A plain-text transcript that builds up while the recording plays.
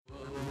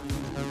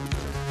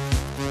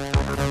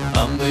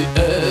the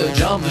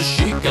edge, I'm the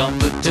chic, I'm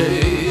the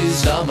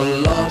taste. I'm a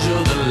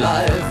larger than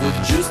life with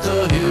just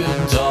a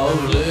hint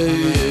of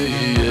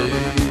lace.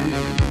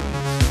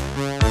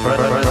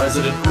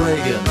 President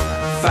Reagan,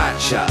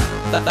 Thatcher,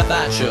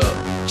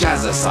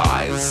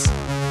 Jazzercise,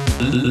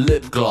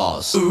 lip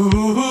gloss. Ooh,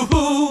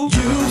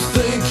 you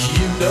think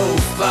you know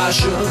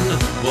fashion?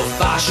 Well,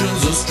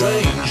 fashion's a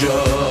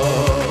stranger.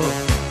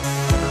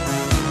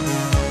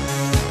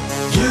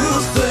 You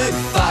think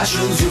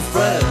fashion's your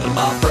friend,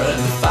 my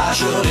friend.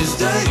 Fashion is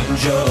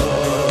danger.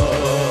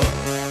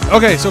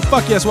 Okay, so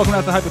fuck yes. Welcome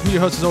out to Hype with me,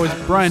 your host as always,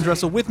 Brian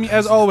Dressel. With me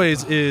as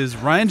always is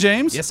Ryan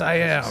James. Yes, I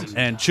am.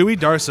 And Chewy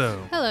Darso.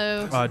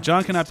 Hello.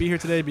 John cannot be here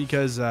today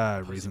because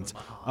reasons.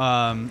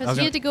 Because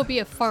he had to go be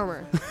a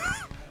farmer.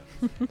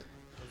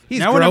 He's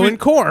Now growing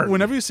corn.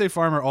 Whenever you say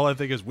farmer, all I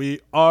think is we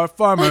are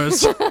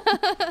farmers.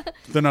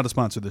 They're not a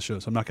sponsor of this show,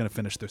 so I'm not going to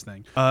finish this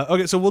thing.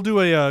 Okay, so we'll do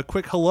a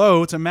quick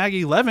hello to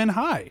Maggie Levin.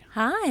 Hi.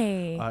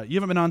 Hi. You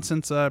haven't been on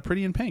since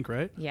Pretty in Pink,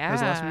 right? That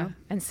was the last one? Yeah.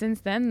 And since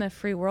then, the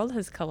free world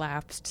has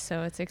collapsed,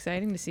 so it's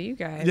exciting to see you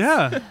guys.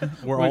 Yeah.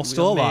 We're all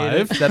still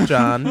alive. Except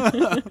John.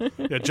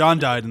 Yeah, John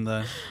died in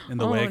the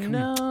Oh, wake.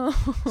 no.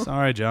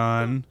 Sorry,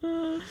 John.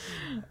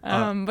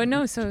 But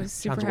no, so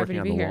super John's happy working to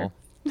on be the here. wall.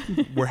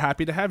 We're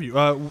happy to have you.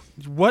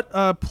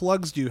 What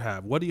plugs do you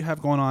have? What do you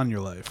have going on in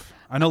your life?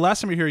 I know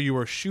last time you were here, you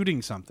were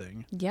shooting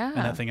something. Yeah. And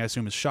that thing, I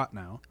assume, is shot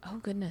now. Oh,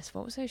 goodness.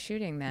 What was I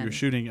shooting then? You were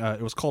shooting,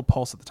 it was called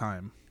Pulse at the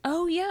time.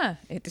 Oh, yeah.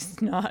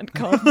 It's not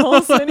called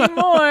Pulse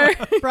anymore.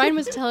 Brian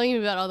was telling me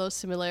about all those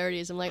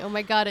similarities. I'm like, oh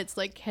my god, it's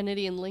like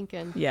Kennedy and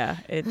Lincoln. Yeah.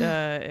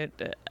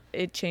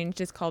 It changed.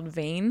 It's called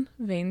Vane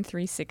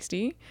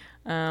 360.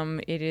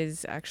 It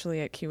is actually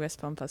at Key West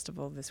Film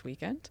Festival this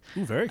weekend.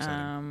 Ooh, very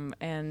exciting.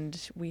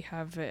 And we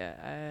have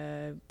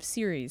a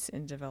series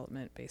in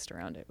development based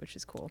around it, which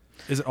is cool.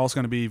 Is it also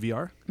going to be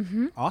VR?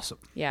 Mm-hmm. Awesome.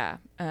 Yeah.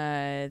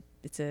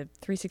 It's a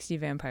 360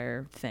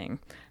 vampire thing.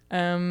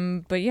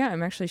 But yeah,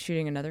 I'm actually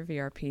shooting another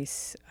VR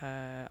piece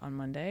on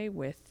Monday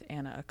with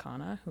Anna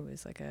Akana, who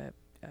is like a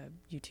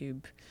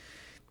YouTube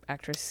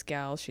actress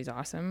gal. She's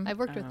awesome. I've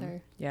worked with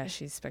her. Yeah,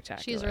 she's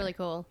spectacular. She's really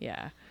cool.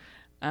 Yeah.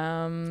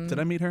 Did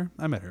I meet her?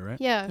 I met her, right?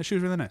 Yeah. She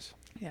was really nice.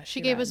 Yeah, She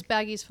gave us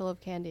baggies full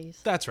of candies.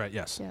 That's right,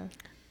 yes. Yeah.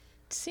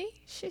 See,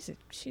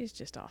 she's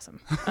just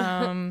awesome.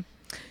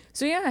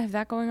 So yeah, I have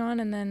that going on,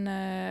 and then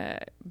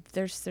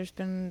there's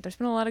been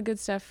a lot of good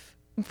stuff.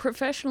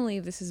 Professionally,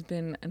 this has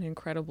been an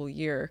incredible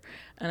year,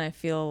 and I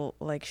feel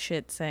like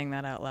shit saying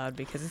that out loud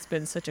because it's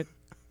been such a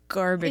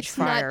garbage It's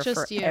not fire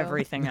just for you.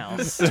 everything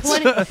else.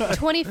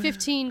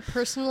 2015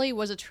 personally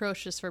was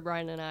atrocious for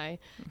Brian and I.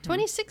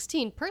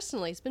 2016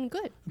 personally has been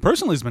good.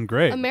 Personally, it's been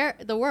great.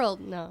 The world,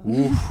 no.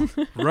 Ooh,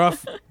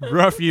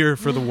 rough year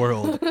for the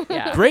world.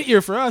 Yeah. Great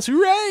year for us.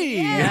 Hooray!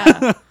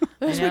 Yeah.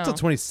 Let's I wait till know.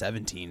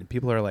 2017.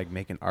 People are like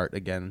making art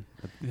again.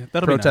 Yeah,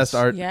 that'll Protest be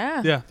nice. art.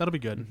 Yeah. Yeah, that'll be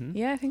good. Mm-hmm.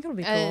 Yeah, I think it'll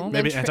be cool. And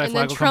Maybe then, anti-flag and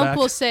then will come Trump back.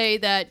 will say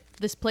that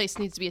this place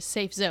needs to be a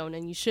safe zone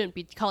and you shouldn't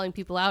be calling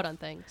people out on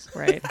things.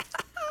 Right.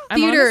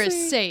 Theater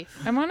is safe.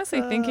 I'm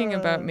honestly thinking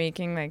about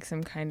making like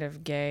some kind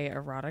of gay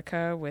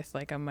erotica with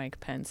like a Mike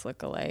Pence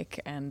lookalike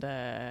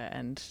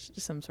and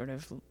some sort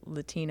of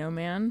Latino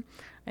man.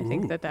 I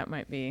think Ooh. that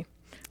might be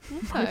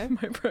Okay.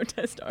 my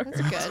protest art.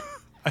 That's good.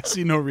 I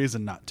see no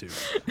reason not to.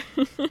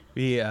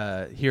 We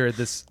here at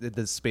this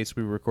space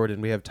we record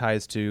in, we have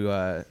ties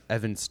to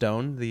Evan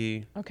Stone,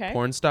 the Okay.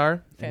 porn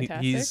star. And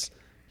Fantastic.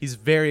 he's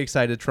very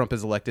excited Trump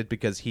is elected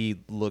because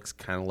he looks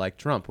kind of like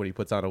Trump when he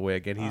puts on a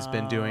wig, and he's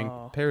been doing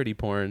Oh. parody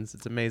porns.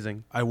 It's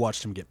amazing. I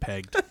watched him get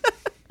pegged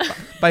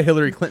By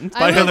Hillary Clinton.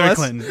 by would- Hillary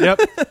Clinton.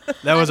 Yep.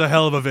 That was a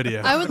hell of a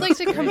video. I would like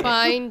to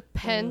combine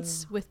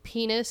Pence with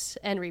penis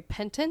and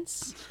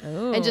repentance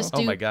and just Oh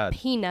do my God.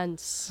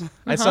 penance.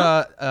 I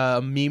saw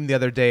a meme the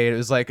other day. It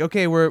was like,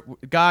 okay,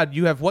 God,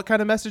 you have what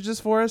kind of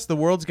messages for us? The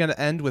world's going to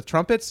end with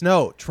trumpets?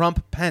 No,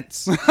 Trump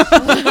Pence.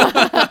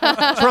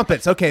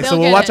 Trumpets. Okay, so They'll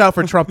we'll get watch it. out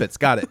for trumpets.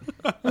 Got it.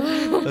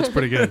 That's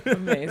pretty good.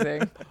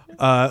 Amazing.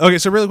 Okay,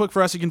 so really quick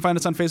for us, you can find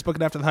us on Facebook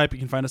at After the Hype. You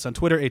can find us on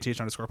Twitter,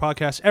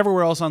 ATH_podcast.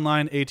 Everywhere else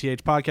online,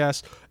 ATH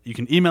Podcast. You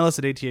can email us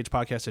at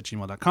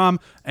athpodcast@gmail.com.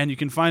 And you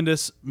can find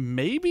us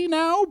maybe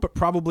now, but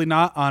probably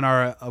not, on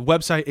our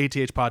website,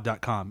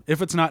 athpod.com.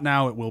 If it's not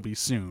now, it will be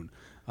soon.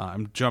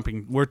 I'm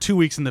jumping. We're 2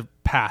 weeks in the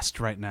past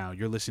right now.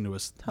 You're listening to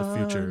us the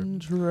future.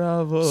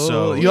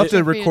 So you have to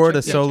Future, record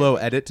a future. solo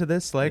edit to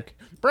this, like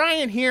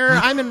Brian here.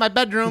 I'm in my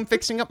bedroom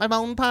fixing up my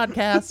own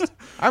podcast.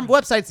 Our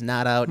website's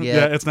not out Yeah,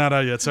 yet. it's not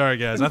out yet. Sorry,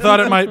 guys. I thought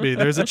it might be.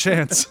 There's a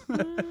chance.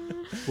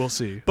 We'll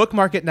see.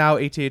 Bookmark it now,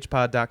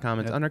 athpod.com.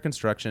 It's under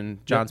construction.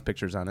 John's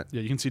picture's on it.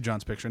 Yeah, you can see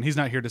John's picture, and he's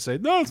not here to say,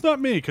 no, it's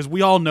not me, because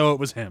we all know it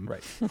was him.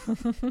 Right.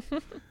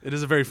 It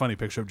is a very funny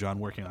picture of John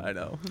working on it. I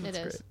know. It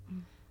is.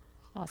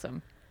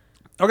 Awesome.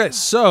 Okay,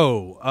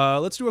 so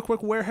let's do a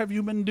quick Where Have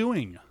You Been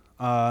Doing?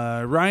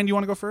 Ryan, do you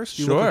want to go first?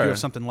 You look like you have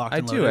something locked I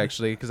and do, loaded.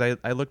 actually, because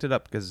I looked it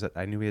up because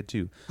I knew we had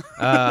two.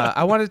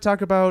 I wanted to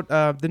talk about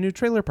the new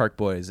Trailer Park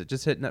Boys. It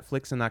just hit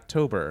Netflix in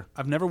October.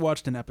 I've never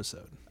watched an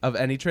episode. Of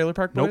any Trailer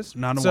Park Nope, Boys?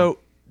 not a So one.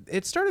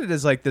 it started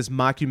as like this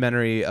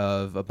mockumentary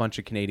of a bunch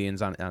of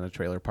Canadians on a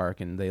trailer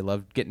park, and they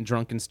loved getting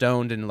drunk and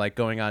stoned and like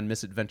going on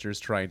misadventures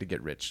trying to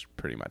get rich,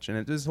 pretty much. And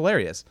it was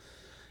hilarious.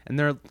 And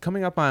they're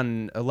coming up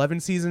on 11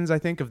 seasons, I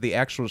think, of the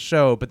actual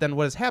show. But then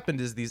what has happened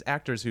is these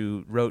actors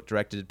who wrote,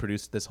 directed,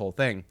 produced this whole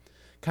thing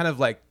kind of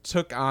like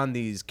took on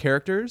these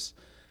characters,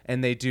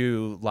 and they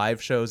do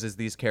live shows as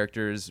these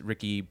characters,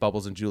 Ricky,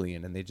 Bubbles, and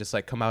Julian. And they just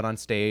like come out on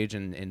stage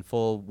and in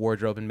full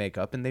wardrobe and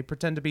makeup, and they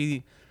pretend to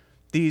be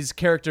these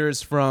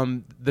characters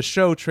from the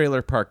show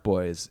Trailer Park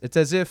Boys. It's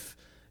as if,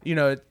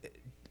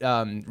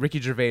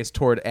 Ricky Gervais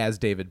toured as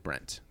David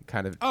Brent,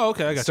 kind of. Oh,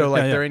 okay, I got So you.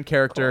 like Yeah, they're yeah. in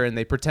character, and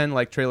they pretend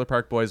like Trailer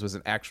Park Boys was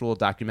an actual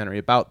documentary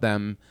about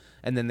them,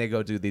 and then they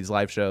go do these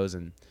live shows,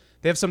 and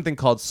they have something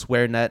called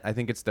SwearNet. I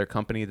think it's their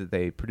company that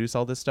they produce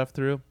all this stuff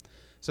through.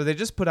 So they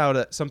just put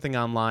out something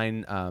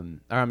online,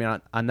 on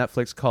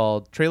Netflix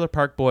called Trailer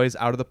Park Boys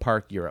Out of the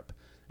Park Europe,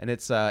 and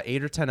it's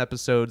 8 or 10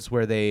 episodes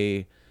where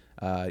they.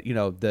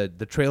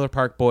 The Trailer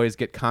Park Boys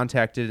get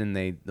contacted, and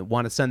they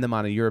want to send them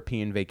on a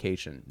European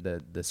vacation.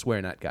 The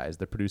SwearNet guys,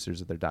 the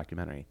producers of their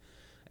documentary,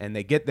 and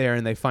they get there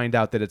and they find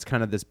out that it's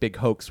kind of this big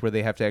hoax where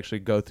they have to actually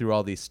go through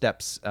all these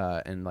steps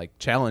and like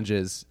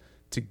challenges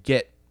to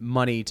get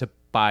money to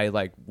buy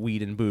like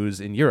weed and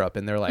booze in Europe.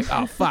 And they're like,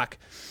 oh fuck,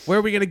 where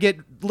are we gonna get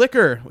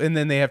liquor? And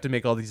then they have to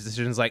make all these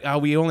decisions like, oh,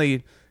 we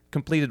only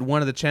completed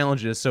one of the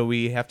challenges, so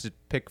we have to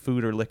pick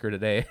food or liquor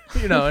today.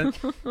 And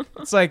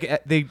it's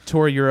like they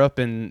tour Europe,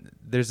 and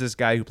there's this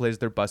guy who plays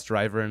their bus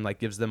driver and like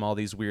gives them all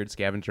these weird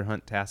scavenger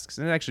hunt tasks,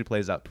 and it actually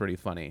plays out pretty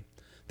funny.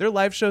 Their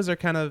live shows are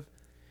kind of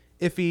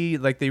iffy,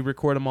 like they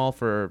record them all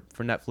for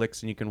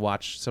Netflix, and you can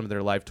watch some of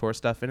their live tour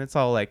stuff, and it's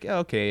all like,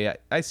 okay,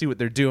 I see what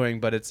they're doing,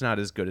 but it's not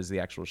as good as the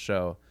actual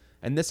show.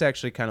 And this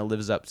actually kind of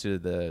lives up to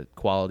the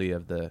quality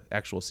of the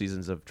actual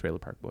seasons of Trailer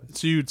Park Boys.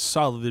 So you'd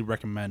solidly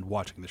recommend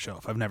watching the show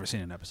if I've never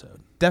seen an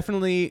episode.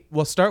 Definitely.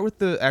 Well, start with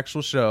the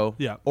actual show.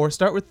 Yeah. Or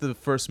start with the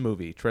first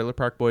movie, Trailer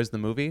Park Boys, the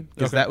movie.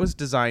 Because Okay. that was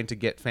designed to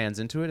get fans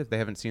into it if they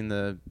haven't seen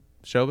the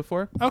show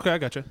before. Okay, I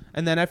gotcha.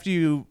 And then after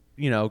you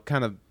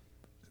kind of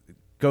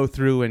go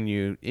through and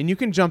you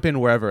can jump in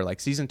wherever. Like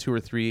season 2 or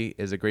 3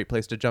 is a great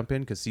place to jump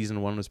in because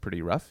season 1 was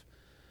pretty rough.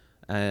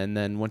 And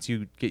then once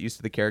you get used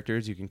to the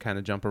characters, you can kind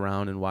of jump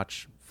around and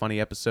watch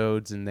funny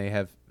episodes, and they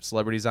have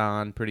celebrities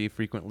on pretty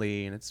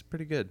frequently, and it's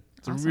pretty good.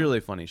 It's a really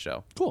funny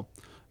show. Cool.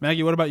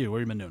 Maggie, what about you? What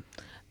have you been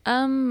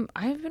doing?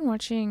 I've been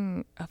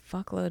watching a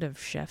fuckload of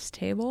Chef's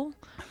Table.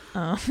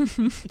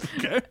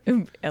 Okay.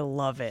 I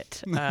love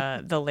it.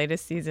 The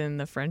latest season,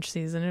 the French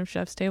season of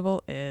Chef's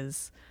Table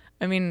is,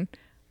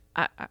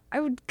 I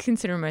would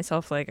consider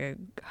myself like a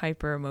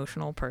hyper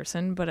emotional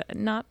person, but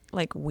not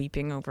like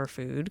weeping over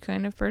food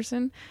kind of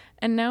person.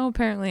 And now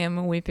apparently I'm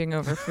a weeping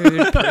over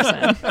food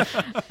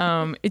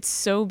person. It's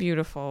so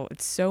beautiful.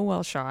 It's so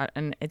well shot,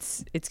 and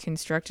it's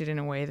constructed in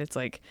a way that's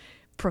like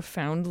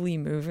profoundly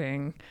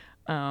moving.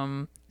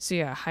 So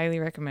yeah, highly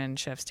recommend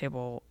Chef's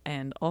Table,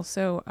 and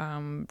also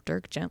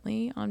Dirk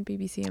Gently on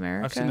BBC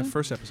America. I've seen the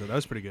first episode. That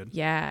was pretty good.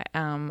 Yeah,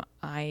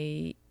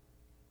 I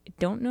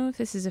don't know if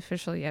this is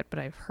official yet, but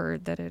I've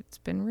heard that it's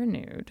been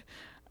renewed.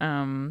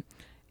 And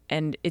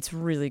it's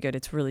really good.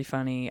 It's really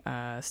funny.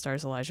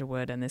 Stars Elijah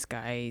Wood and this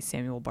guy,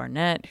 Samuel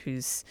Barnett,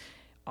 who's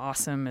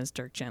awesome as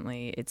Dirk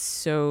Gently. It's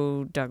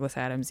so Douglas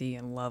Adams-y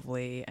and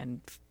lovely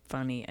and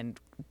funny and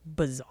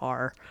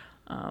bizarre.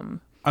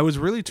 I was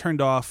really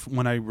turned off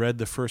when I read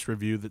the first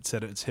review that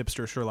said it's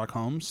hipster Sherlock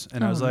Holmes,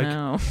 and I was like,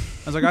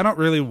 I don't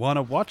really want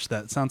to watch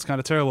that. It sounds kind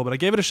of terrible, but I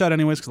gave it a shot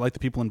anyways because I like the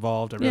people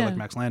involved. I really like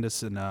Max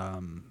Landis, and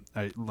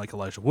I like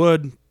Elijah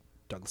Wood,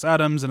 Douglas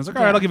Adams, and I was like,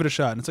 all right, I'll give it a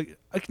shot. And it's like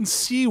I can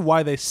see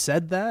why they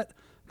said that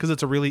because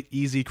it's a really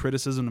easy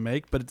criticism to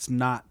make, but it's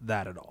not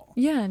that at all.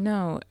 Yeah,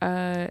 no.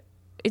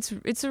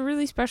 It's a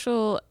really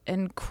special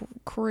and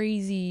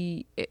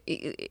crazy.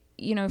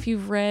 If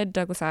you've read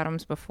Douglas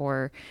Adams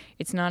before,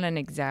 it's not an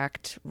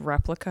exact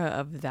replica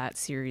of that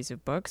series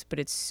of books, but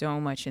it's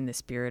so much in the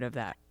spirit of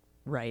that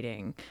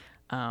writing.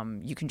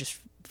 You can just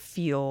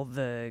feel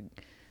the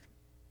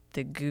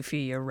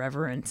goofy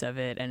irreverence of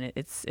it, and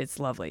it's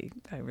lovely.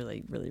 I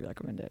really, really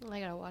recommend it. I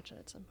gotta watch it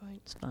at some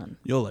point. It's fun.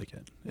 You'll like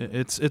it.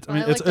 It's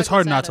Douglas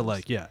hard not to Adams.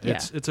 like. Yeah,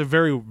 Yeah. it's a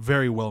very,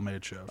 very well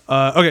made show.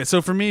 Okay,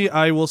 so for me,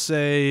 I will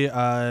say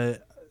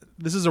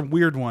this is a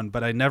weird one,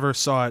 but I never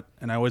saw it,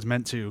 and I always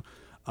meant to,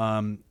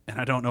 and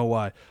I don't know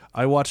why.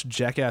 I watched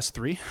Jackass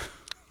 3.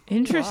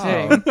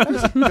 Interesting.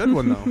 That's a good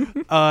one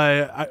though.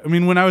 I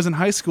mean, when I was in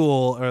high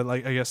school, or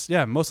like I guess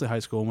mostly high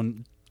school,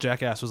 when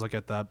Jackass was like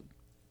at the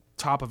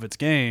top of its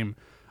game,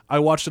 I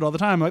watched it all the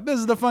time. I'm like, this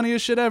is the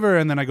funniest shit ever,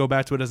 and then I go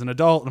back to it as an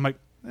adult, and I'm like,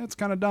 it's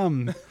kind of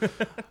dumb.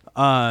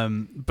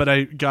 But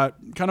I got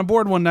kind of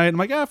bored one night.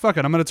 And I'm like, fuck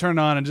it, I'm gonna turn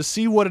it on and just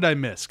see what did I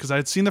miss, because I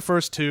had seen the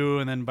first two,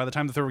 and then by the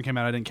time the third one came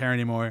out, I didn't care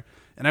anymore.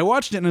 And I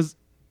watched it, and it's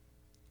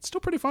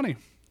still pretty funny.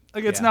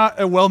 Like, it's not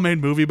a well-made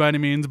movie by any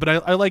means, but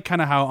I like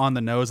kind of how on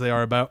the nose they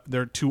are about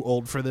they're too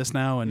old for this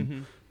now,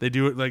 and they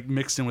do it like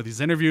mixed in with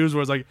these interviews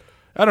where it's like,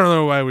 I don't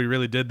know why we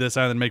really did this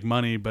other than make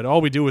money, but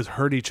all we do is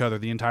hurt each other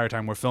the entire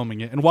time we're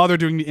filming it. And while they're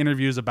doing the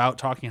interviews about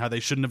talking how they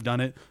shouldn't have done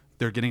it,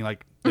 they're getting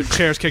like their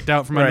chairs kicked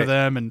out from under Right.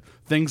 them and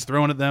things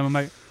thrown at them. I'm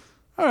like,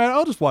 all right,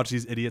 I'll just watch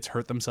these idiots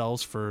hurt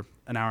themselves for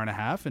an hour and a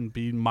half and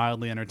be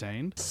mildly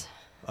entertained.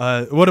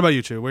 What about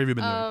you, Chu? Where have you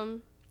been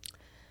doing?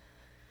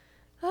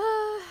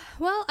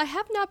 Well, I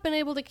have not been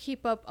able to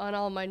keep up on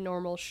all my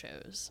normal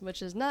shows,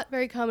 which is not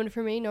very common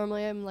for me.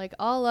 Normally, I'm like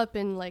all up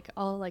in like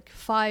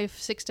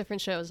 5-6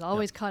 different shows,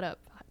 always caught up.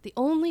 The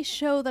only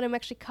show that I'm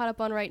actually caught up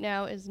on right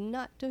now is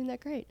not doing that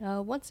great.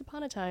 Once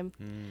Upon a Time.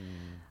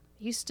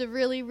 Used to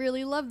really,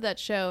 really love that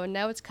show, and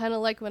now it's kind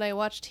of like when I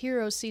watched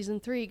Heroes Season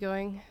 3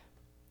 going,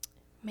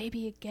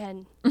 maybe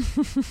again.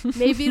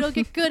 Maybe it'll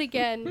get good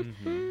again.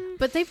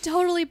 But they've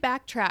totally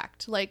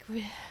backtracked. Like,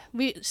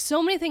 we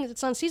so many things.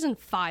 It's on Season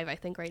 5, I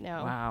think, right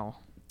now. Wow.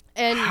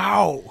 And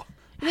How?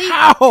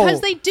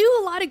 because they do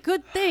a lot of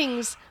good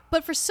things,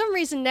 but for some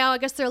reason now I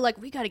guess they're like,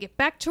 we got to get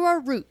back to our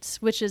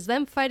roots, which is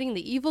them fighting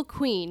the evil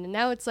queen. And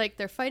now it's like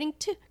they're fighting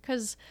two,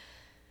 because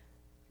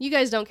you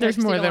guys don't care. There's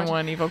 'cause you more don't than watch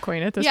one evil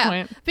queen at this it.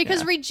 point. Because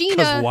Yeah. Because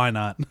Regina, why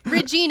not?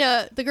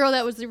 Regina, the girl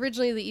that was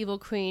originally the evil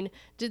queen,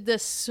 did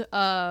this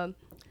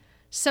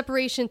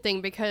separation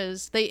thing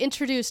because they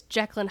introduced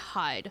Jekyll and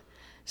Hyde.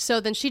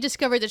 So then she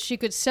discovered that she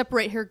could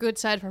separate her good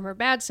side from her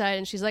bad side,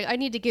 and she's like, I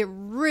need to get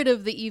rid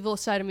of the evil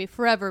side of me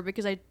forever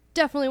because I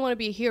definitely want to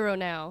be a hero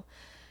now.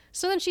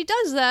 So then she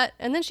does that,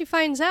 and then she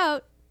finds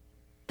out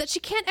that she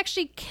can't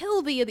actually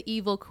kill the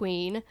evil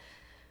queen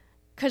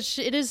because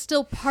it is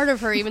still part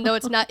of her, even though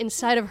it's not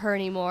inside of her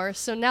anymore.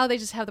 So now they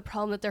just have the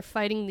problem that they're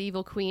fighting the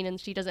evil queen, and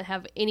she doesn't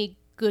have any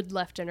good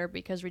left in her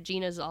because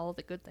Regina's all of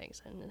the good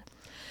things. And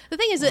the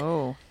thing is that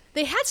Oh.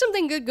 they had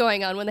something good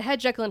going on when they had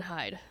Jekyll and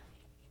Hyde.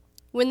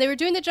 When they were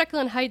doing the Jekyll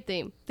and Hyde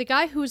theme, the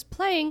guy who was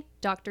playing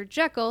Dr.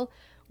 Jekyll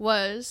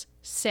was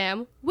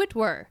Sam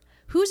Witwer,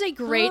 who's a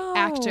great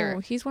actor. Oh,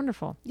 he's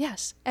wonderful.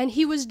 Yes, and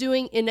he was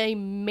doing an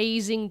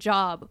amazing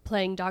job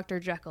playing Dr.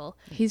 Jekyll.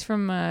 He's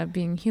from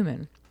Being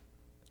Human.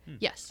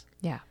 Yes.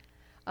 Yeah.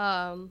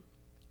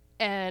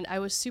 And I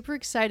was super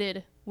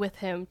excited with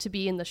him to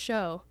be in the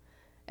show.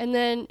 And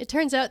then it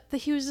turns out that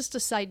he was just a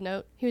side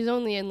note. He was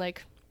only in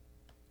like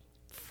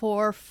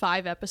 4 or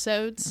 5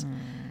 episodes.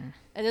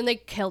 And then they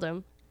killed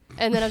him.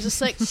 And then I was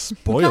just like,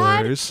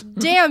 Spoilers. God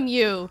damn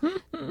you.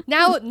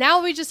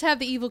 Now we just have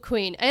the evil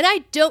queen. And I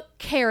don't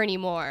care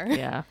anymore.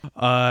 Yeah.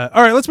 All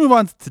right, let's move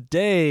on to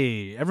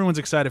today. Everyone's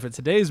excited for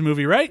today's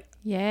movie, right?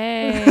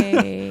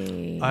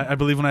 Yay. I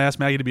believe when I asked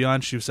Maggie to be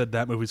on, she said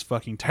that movie's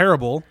fucking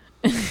terrible.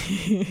 But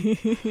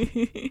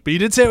you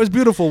did say it was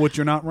beautiful, which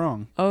you're not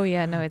wrong. Oh,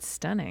 yeah. No, it's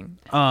stunning.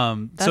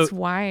 So, That's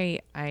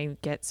why I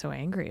get so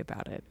angry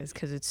about it, is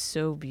because it's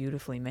so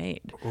beautifully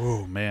made.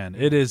 oh man,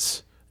 it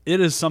is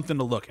something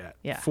to look at,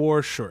 Yeah.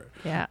 for sure.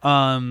 Yeah. Which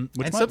And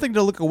might- something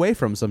to look away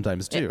from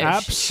sometimes too.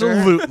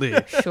 absolutely.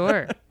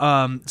 Sure.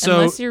 So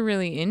Unless you're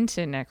really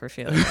into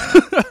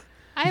necrophilia.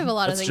 I have a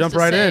lot of Let's things jump to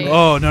right say. in.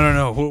 Oh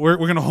no! We're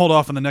gonna hold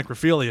off on the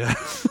necrophilia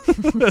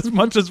as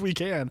much as we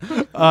can.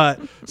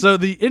 So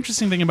the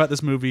interesting thing about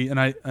this movie, and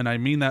I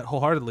mean that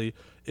wholeheartedly,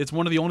 it's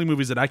one of the only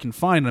movies that I can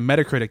find on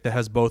Metacritic that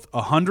has both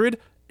 100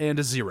 and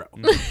a 0.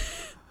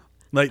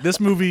 Like this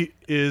movie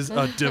is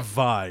a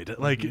divide,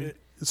 like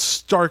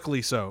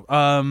starkly so.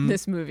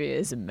 This movie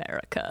is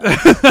America.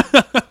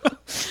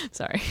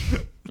 Sorry.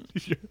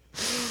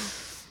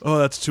 Oh,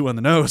 that's 2 on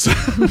the nose.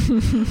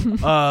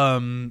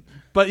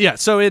 But yeah,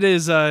 so it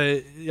is.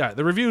 The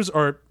reviews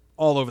are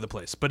all over the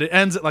place, but it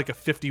ends at like a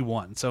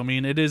 51. So I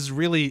mean, it is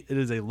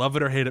a love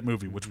it or hate it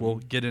movie, which we'll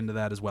get into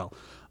that as well.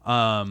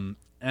 And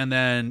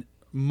then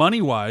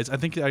money wise, I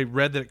think I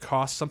read that it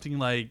cost something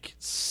like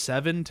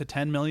 7 to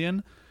 10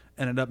 million,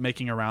 and ended up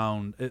making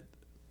around.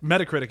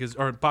 Metacritic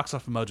or Box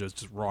Office Mojo is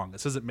just wrong. It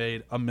says it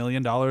made $1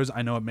 million.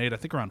 I know it made I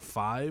think around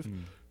 5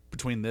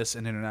 between this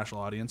and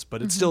international audience,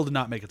 but it still did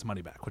not make its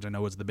money back, which I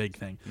know was the big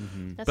thing.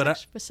 That's But I-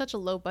 actually, with such a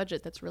low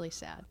budget, that's really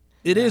sad.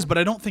 It is, but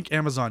I don't think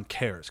Amazon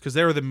cares because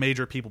they were the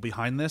major people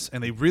behind this,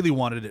 and they really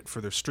wanted it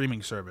for their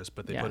streaming service,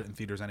 but they Yeah. put it in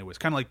theaters anyways.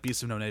 Kind of like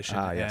Beasts of No Nation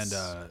Yes.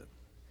 and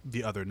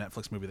the other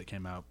Netflix movie that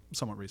came out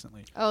somewhat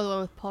recently. Oh, the one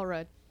with Paul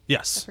Rudd.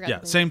 Yes, forgot yeah,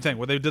 the name. same thing.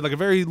 Where they did like a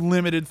very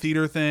limited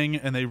theater thing,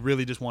 and they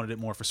really just wanted it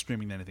more for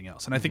streaming than anything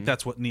else. And I think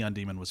that's what Neon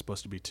Demon was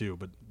supposed to be too,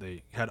 but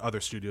they had other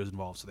studios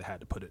involved, so they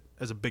had to put it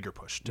as a bigger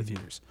push to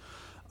theaters.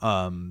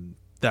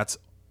 That's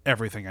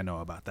everything I know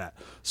about that.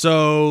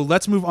 So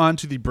let's move on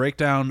to the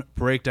breakdown.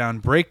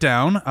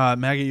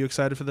 Maggie, you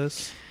excited for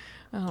this?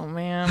 Oh,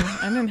 man.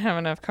 I didn't have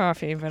enough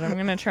coffee, but I'm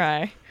going to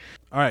try.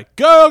 All right,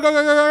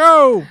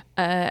 go!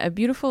 A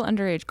beautiful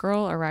underage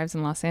girl arrives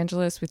in Los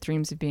Angeles with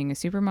dreams of being a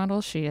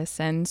supermodel. She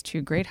ascends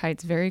to great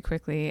heights very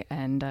quickly,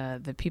 and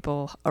the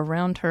people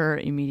around her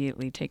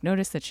immediately take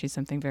notice that she's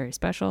something very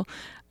special.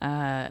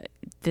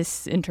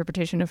 This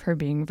interpretation of her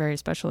being very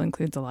special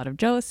includes a lot of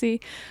jealousy.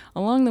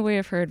 Along the way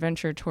of her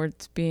adventure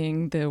towards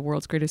being the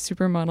world's greatest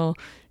supermodel,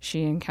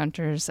 she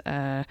encounters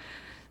a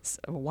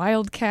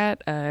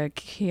wildcat.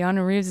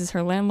 Keanu Reeves is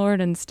her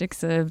landlord and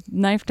sticks a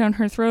knife down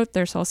her throat.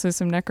 There's also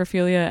some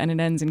necrophilia, and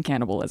it ends in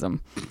cannibalism.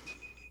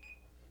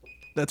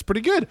 That's pretty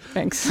good.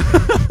 Thanks.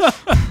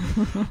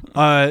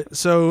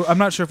 So I'm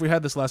not sure if we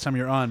had this last time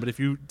you were on, but if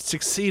you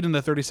succeed in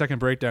the 30-second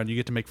breakdown, you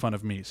get to make fun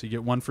of me. So you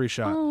get one free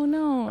shot. Oh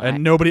no!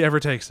 And nobody ever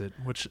takes it,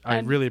 which I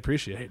really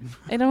appreciate.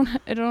 I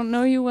don't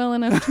know you well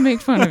enough to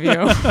make fun of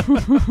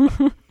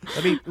you.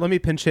 Let me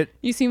pinch hit.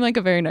 You seem like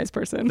a very nice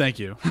person. Thank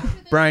you.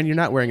 Brian, you're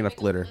not wearing enough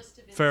glitter.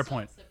 Fair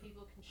point.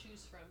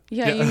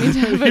 Yeah, you need to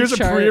have Here's a a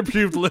chart.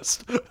 pre-approved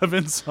list of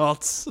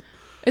insults.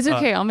 It's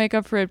okay. I'll make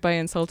up for it by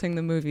insulting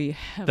the movie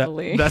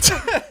heavily. That's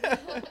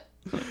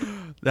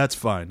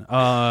fine.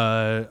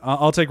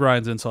 I'll take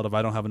Ryan's insult if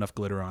I don't have enough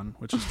glitter on,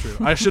 which is true.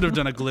 I should have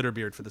done a glitter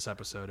beard for this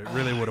episode. It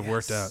really would have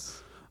worked out.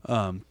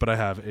 But I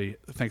have a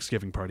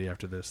Thanksgiving party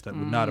after this that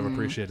would not have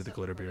appreciated the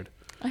glitter beard.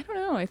 I don't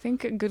know. I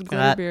think a good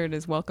glitter beard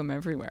is welcome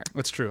everywhere.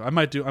 That's true. I'm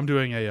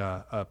doing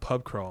a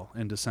pub crawl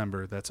in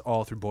December. That's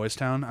all through Boys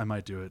Town. I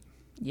might do it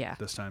Yeah.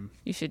 this time.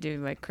 You should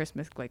do like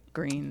Christmas like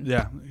green.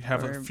 Yeah,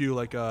 have Or- a few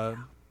like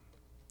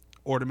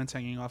ornaments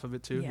hanging off of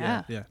it too.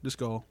 Yeah. Yeah. Just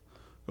go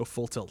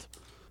full tilt.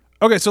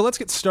 Okay, so let's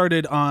get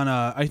started on.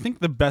 I think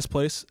the best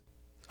place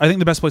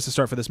to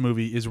start for this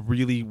movie is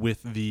really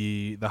with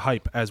the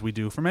hype, as we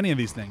do for many of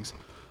these things,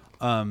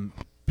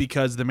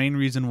 because the main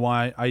reason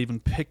why I even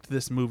picked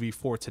this movie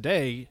for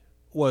today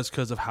was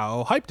because of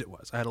how hyped it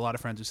was. I had a lot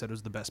of friends who said it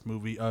was the best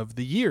movie of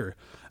the year.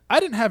 I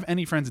didn't have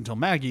any friends until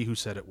Maggie who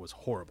said it was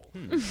horrible.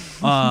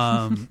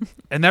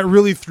 And that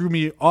really threw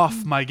me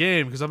off my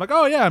game because I'm like,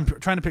 oh yeah, I'm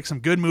trying to pick some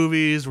good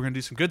movies. We're going to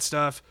do some good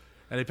stuff.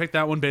 And I picked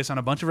that one based on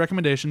a bunch of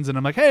recommendations. And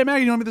I'm like, hey,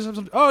 Maggie, you want me to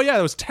do this? Oh yeah,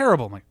 that was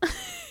terrible. I'm like,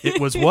 it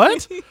was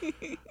what?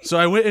 So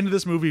I went into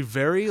this movie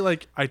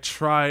I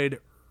tried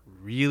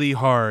really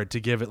hard to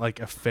give it like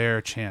a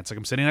fair chance. Like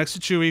I'm sitting next to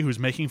Chewie, who's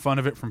making fun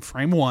of it from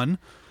frame one.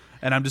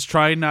 And I'm just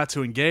trying not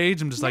to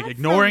engage. I'm just like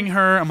ignoring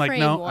her. I'm like,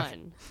 frame no.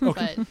 one,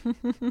 but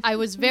I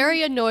was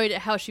very annoyed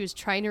at how she was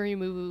trying to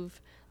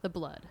remove the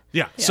blood.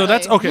 Yeah. So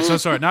that's okay. So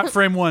sorry, not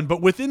frame one,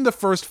 but within the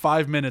first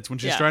 5 minutes when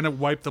she's trying to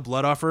wipe the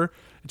blood off her,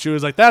 she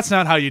was like, "That's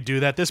not how you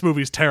do that. This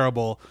movie's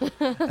terrible."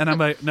 And I'm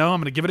like, "No,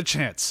 I'm going to give it a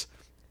chance."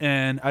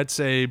 And I'd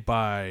say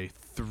by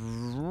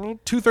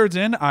 2/3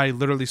 in, I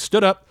literally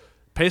stood up,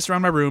 paced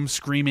around my room,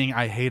 screaming,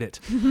 "I hate it."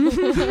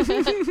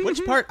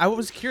 Which part? I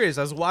was curious.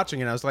 I was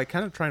watching and I was like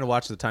kind of trying to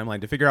watch the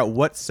timeline to figure out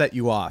what set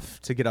you off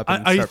to get up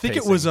and I start think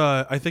pacing. it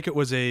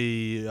was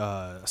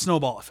a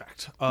snowball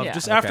effect of Yeah.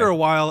 just Okay. after a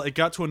while it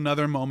got to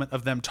another moment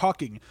of them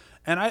talking,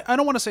 and I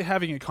don't want to say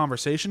having a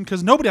conversation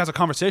because nobody has a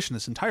conversation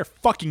this entire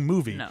fucking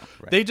movie. No.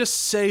 They just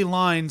say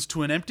lines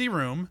to an empty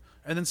room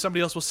and then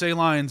somebody else will say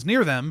lines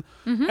near them,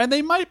 and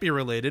they might be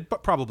related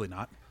but probably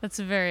not. That's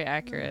a very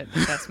accurate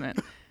assessment.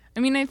 I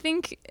mean, I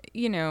think,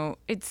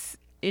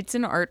 it's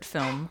an art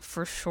film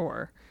for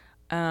sure.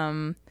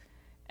 And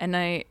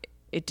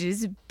it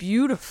is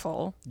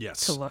beautiful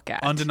Yes, to look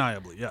at.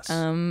 undeniably. Yes.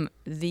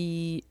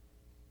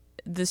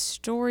 The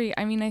story,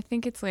 I mean, I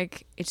think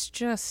it's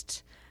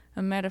just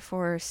a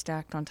metaphor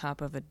stacked on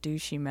top of a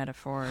douchey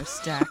metaphor,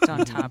 stacked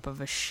on top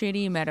of a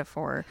shitty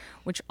metaphor,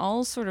 which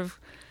all sort of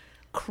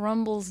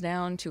crumbles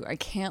down to I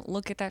can't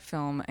look at that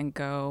film and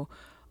go,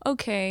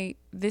 okay,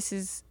 this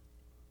is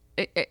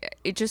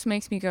it just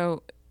makes me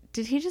go,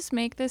 did he just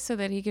make this so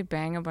that he could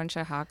bang a bunch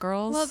of hot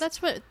girls? Well,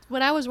 that's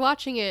when I was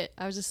watching it,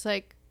 I was just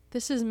like,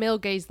 this is male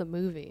gaze the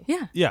movie.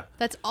 yeah. yeah.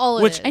 That's all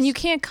it Which- is. And you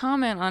can't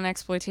comment on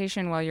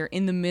exploitation while you're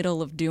in the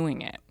middle of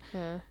doing it.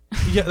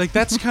 Yeah, like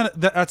that's kind of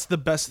that's the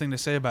best thing to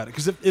say about it.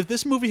 Because if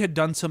this movie had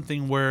done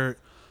something where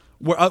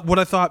what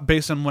I thought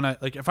based on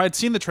if I had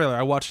seen the trailer,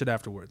 I watched it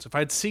afterwards. If I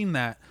had seen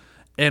that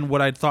and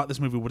what I thought this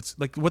movie would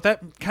like, what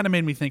that kind of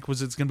made me think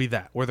was it's going to be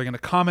that where they're going to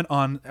comment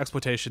on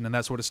exploitation and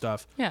that sort of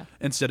stuff, Yeah.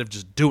 instead of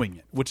just doing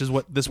it, which is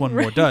what this one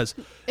more does.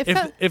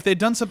 If they'd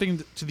done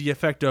something to the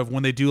effect of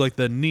when they do like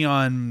the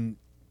neon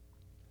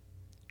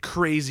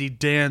crazy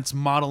dance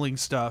modeling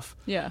stuff,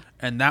 Yeah.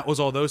 and that was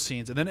all those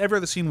scenes, and then every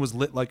other scene was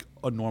lit like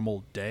a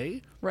normal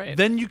day, Right.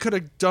 then you could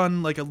have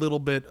done like a little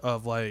bit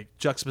of like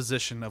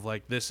juxtaposition of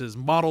like this is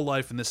model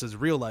life and this is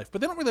real life, but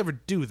they don't really ever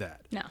do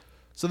that. No.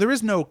 So there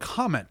is no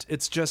comment,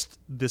 it's just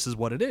this is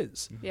what it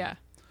is. Yeah.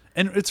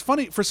 And it's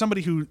funny for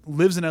somebody who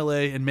lives in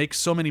LA and makes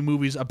so many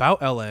movies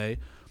about LA,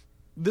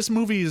 this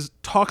movie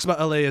talks about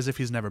LA as if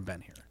he's never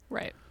been here.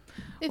 Right.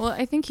 Well,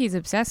 I think he's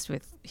obsessed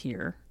with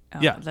here.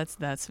 Yeah.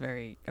 That's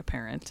very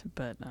apparent.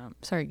 But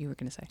sorry, you were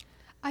going to say.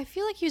 I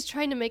feel like he was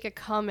trying to make a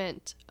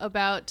comment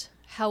about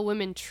how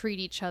women treat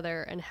each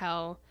other and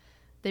how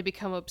they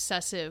become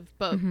obsessive.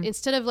 But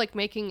instead of like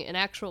making an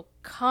actual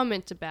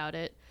comment about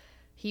it,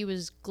 he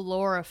was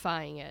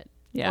glorifying it.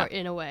 Yeah. Or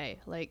in a way.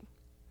 Like,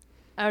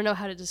 I don't know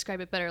how to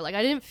describe it better. Like,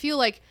 I didn't feel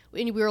like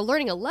when we were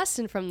learning a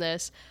lesson from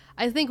this.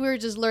 I think we were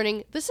just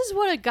learning, this is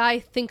what a guy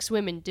thinks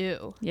women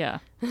do. Yeah.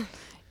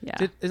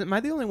 Yeah. Am I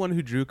the only one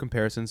who drew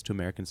comparisons to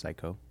American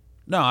Psycho?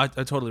 No, I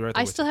totally right there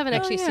I with still you. haven't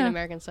actually seen yeah.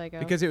 American Psycho.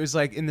 Because it was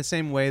like in the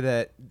same way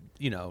that,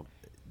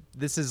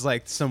 this is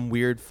like some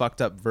weird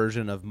fucked up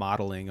version of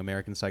modeling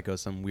American Psycho,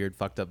 some weird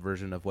fucked up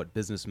version of what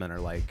businessmen are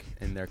like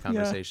in their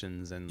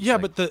conversations. And Yeah,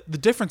 like, but the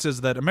difference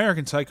is that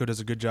American Psycho does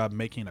a good job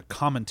making a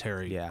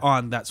commentary Yeah.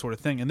 on that sort of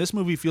thing, and this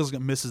movie feels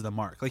like it misses the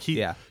mark. Like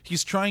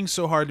he's trying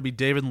so hard to be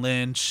David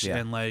Lynch Yeah.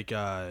 and like We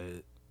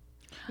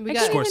I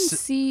got can't even Scorsese-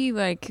 see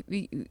like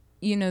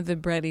the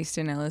Bret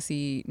Easton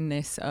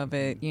Ellis-ness of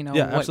it. You know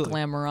Yeah, what absolutely.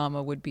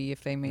 Glamorama would be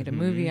if they made a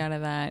movie out of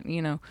that.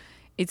 You know,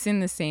 it's in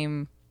the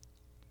same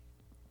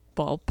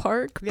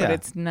ballpark, but Yeah.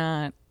 it's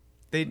not.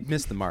 they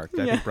missed the mark.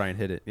 I Yeah. think Brian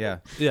hit it. Yeah.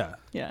 yeah.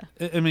 Yeah.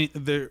 I mean,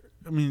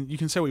 you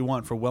can say what you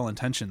want for well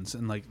intentions,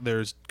 and like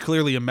there's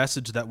clearly a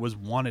message that was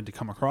wanted to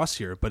come across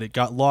here, but it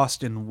got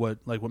lost in what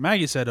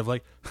Maggie said of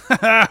like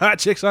hot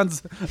chicks on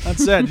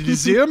set. Did you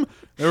see them?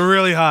 They're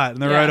really hot,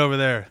 and they're Yeah. right over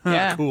there.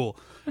 Yeah. Cool.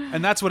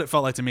 And that's what it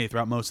felt like to me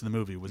throughout most of the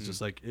movie. Was just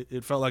like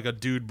it felt like a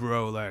dude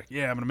bro, like,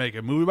 yeah, I'm gonna make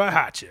a movie about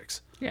hot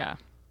chicks. Yeah.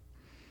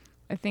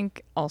 I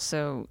think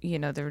also,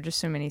 there were just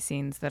so many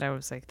scenes that I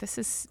was like, this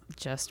is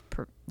just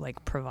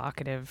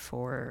provocative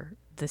for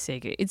the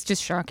sake. It's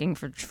just shocking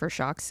for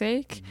shock's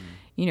sake.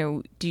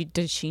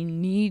 Does she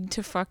need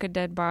to fuck a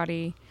dead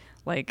body?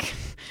 Like,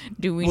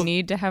 do we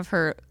need to have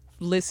her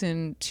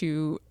listen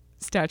to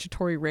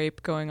statutory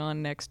rape going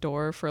on next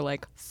door for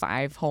like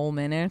 5 whole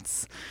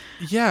minutes?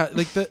 Yeah,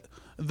 like the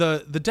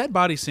dead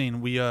body scene.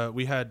 We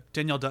had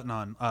Danielle Dutton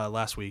on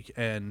last week,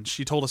 and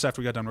she told us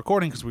after we got done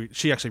recording because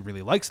she actually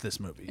really likes this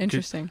movie.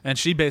 Interesting. And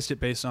she based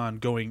it based on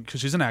going because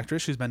she's an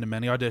actress. She's been to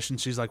many auditions.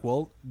 She's like,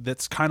 well,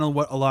 that's kind of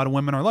what a lot of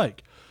women are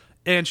like,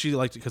 and she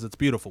liked it because it's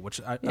beautiful. Which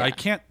I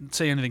can't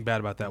say anything bad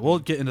about that. We'll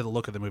get into the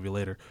look of the movie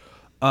later.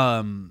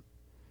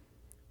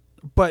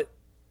 But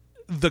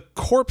the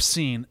corpse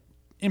scene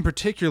in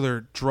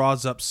particular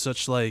draws up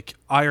such like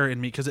ire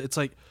in me because it's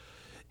like.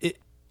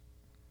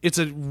 It's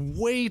a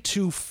way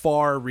too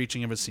far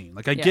reaching of a scene.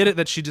 Like I get it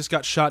that she just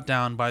got shot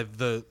down by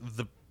the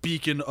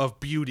beacon of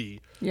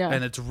beauty. Yeah.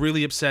 And it's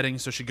really upsetting,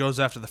 so she goes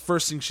after the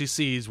first thing she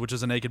sees, which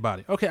is a naked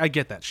body. Okay, I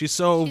get that. She's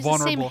so she's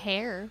vulnerable. the same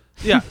hair.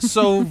 Yeah,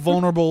 so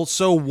vulnerable,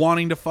 so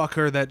wanting to fuck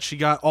her that she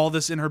got all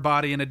this in her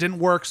body and it didn't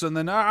work, so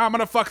then I'm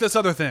gonna fuck this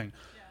other thing.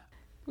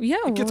 Yeah,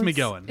 It gets me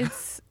going.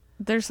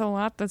 There's a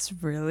lot that's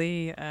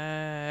really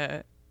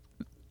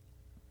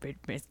it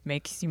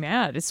makes you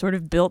mad. It's sort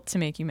of built to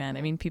make you mad.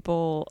 I mean,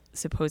 people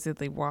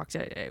supposedly walked.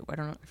 I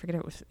don't know. I forget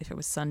if it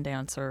was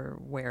Sundance or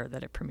where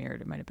that it premiered.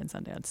 It might have been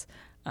Sundance.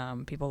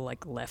 People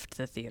like left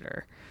the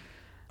theater.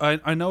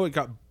 I know it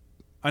got.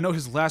 I know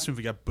his last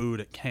movie got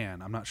booed at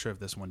Cannes. I'm not sure if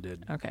this one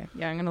did. Okay,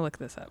 yeah, I'm gonna look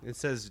this up. It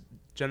says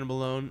Jenna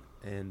Malone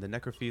and the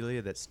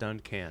necrophilia that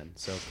stunned Can.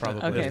 So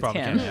probably. Okay, it's it's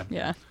probably Cam. Cam,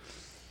 Yeah.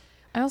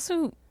 I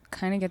also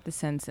kind of get the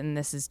sense, and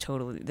this is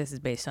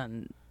based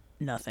on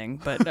nothing,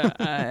 but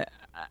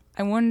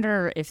I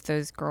wonder if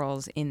those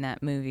girls in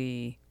that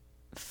movie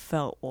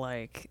felt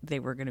like they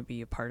were going to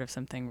be a part of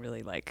something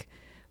really like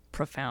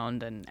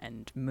profound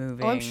and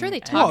moving. Oh, I'm sure they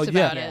and- talked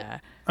yeah. about it. Yeah.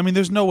 I mean,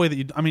 there's no way that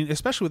you. I mean,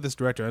 especially with this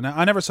director, and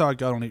I never saw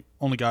God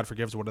Only God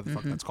Forgives or whatever the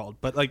fuck that's called.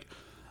 But like,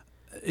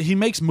 he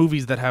makes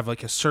movies that have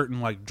like a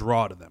certain like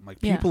draw to them. Like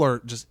Yeah. people are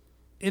just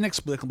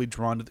inexplicably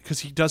drawn to because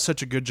he does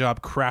such a good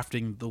job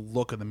crafting the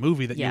look of the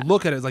movie that Yeah. you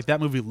look at it as like that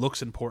movie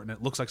looks important.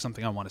 It looks like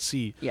something I want to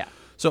see. Yeah.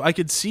 So I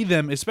could see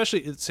them,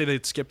 especially say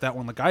they'd skipped that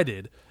one like I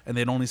did, and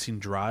they'd only seen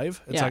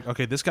Drive. It's Yeah. like,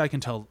 okay, this guy can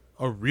tell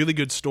a really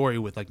good story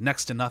with like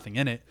next to nothing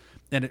in it,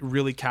 and it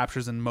really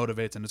captures and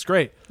motivates, and it's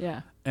great.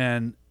 Yeah.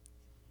 And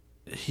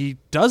he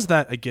does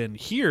that again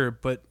here,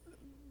 but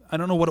I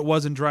don't know what it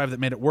was in Drive that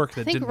made it work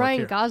that I think didn't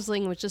Ryan work here.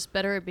 Gosling was just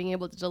better at being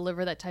able to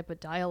deliver that type of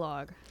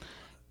dialogue.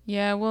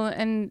 Yeah, well,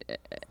 and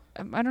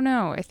I don't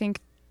know. I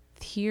think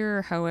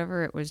here,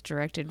 however it was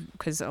directed,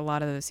 because a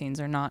lot of those scenes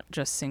are not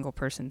just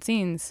single-person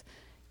scenes,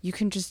 you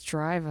can just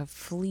drive a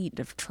fleet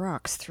of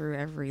trucks through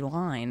every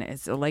line.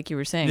 It's like you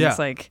were saying, Yeah. it's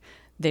like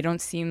they don't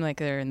seem like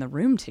they're in the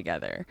room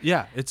together.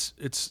 Yeah, it's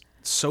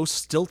so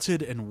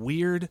stilted and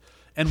weird,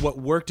 and what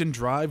worked in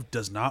Drive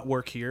does not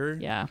work here.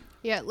 Yeah.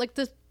 Yeah, like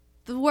the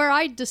where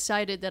I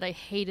decided that I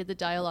hated the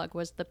dialogue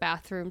was the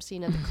bathroom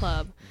scene at the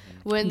club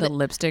when The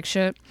lipstick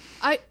shit.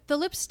 the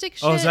lipstick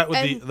shit. Oh, is that with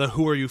and, the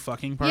who are you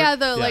fucking part? yeah,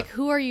 like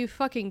who are you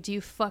fucking? Do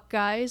you fuck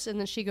guys? And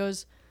then she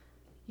goes,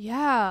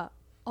 yeah,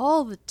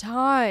 all the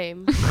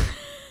time.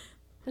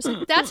 It's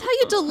like, that's how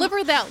you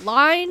deliver that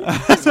line.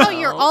 That's how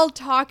you're all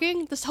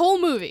talking this whole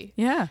movie.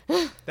 Yeah.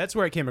 That's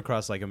where it came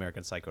across like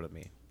American Psycho to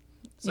me.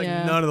 It's like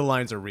Yeah. none of the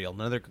lines are real.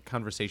 None of their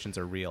conversations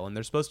are real. And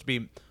they're supposed to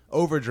be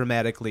over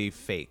dramatically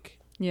fake.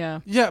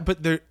 Yeah. Yeah, but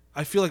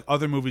I feel like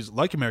other movies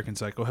like American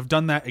Psycho have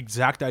done that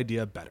exact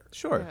idea better.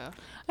 Sure. Yeah.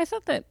 I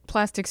thought that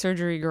plastic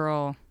surgery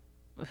girl,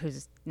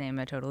 whose name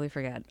I totally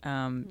forget,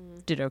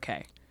 did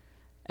okay.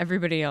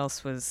 Everybody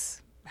else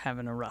was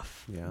having a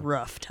rough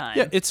time.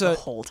 Yeah, it's the a-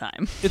 whole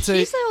time. It's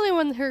She's the only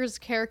one whose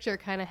character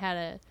kind of had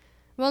a.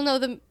 Well, no,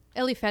 the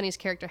Ellie Fanny's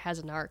character has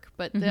an arc,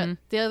 but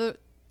the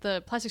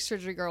plastic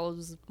surgery girl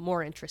was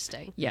more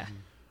interesting. Yeah.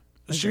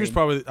 she was Agreed.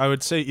 probably, I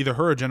would say, either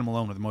her or Jenna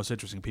Malone are the most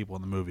interesting people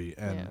in the movie,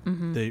 and Yeah.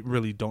 Mm-hmm. they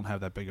really don't have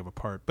that big of a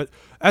part. But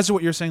as to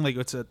what you're saying, like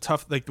it's a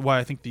tough, like why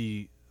I think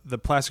the the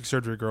plastic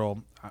surgery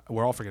girl,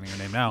 we're all forgetting her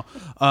name now,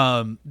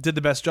 did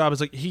the best job.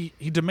 Is like he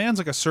demands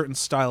like a certain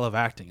style of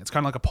acting. It's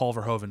kind of like a Paul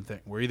Verhoeven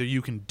thing, where either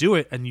you can do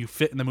it and you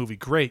fit in the movie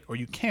great, or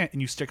you can't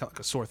and you stick out like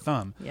a sore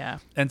thumb. Yeah.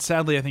 And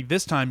sadly, I think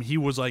this time he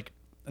was like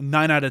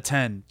 9 out of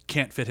 10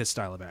 can't fit his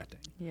style of acting.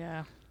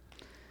 Yeah.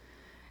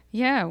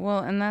 Yeah, well,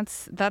 and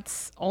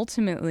that's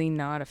ultimately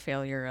not a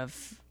failure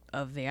of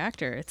the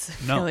actor. It's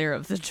a No. failure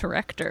of the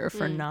director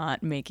for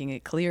not making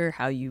it clear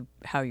how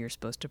you're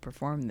supposed to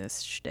perform this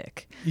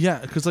shtick. Yeah,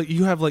 because like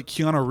you have like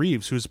Keanu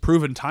Reeves, who's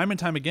proven time and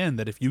time again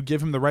that if you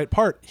give him the right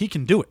part, he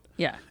can do it.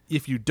 Yeah.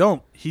 If you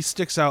don't, he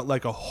sticks out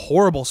like a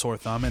horrible sore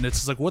thumb, and it's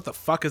just like, what the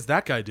fuck is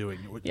that guy doing?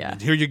 Yeah.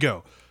 Here you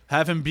go.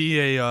 Have him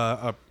be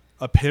a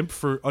pimp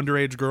for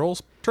underage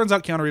girls. Turns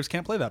out Keanu Reeves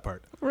can't play that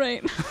part.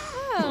 Right.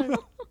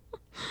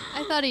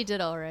 I thought he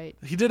did all right.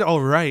 He did all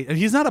right, and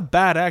he's not a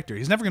bad actor.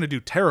 He's never going to do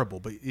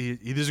terrible, but either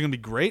he's going to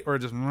be great or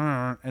just.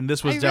 And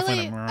this was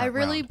definitely. I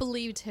really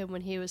believed him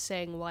when he was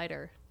saying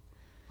wider.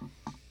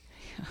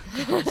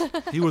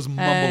 He was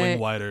mumbling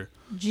wider.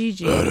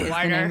 Gigi is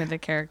the name of the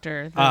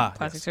character, the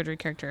plastic yes. surgery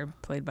character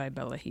played by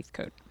Bella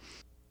Heathcote.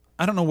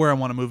 I don't know where I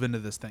want to move into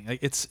this thing.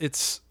 Like,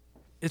 it's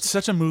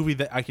such a movie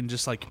that I can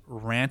just like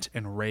rant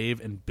and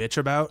rave and bitch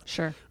about.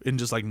 Sure. In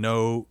just like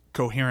no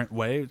coherent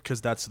way,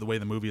 because that's the way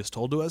the movie is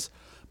told to us.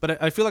 But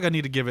I feel like I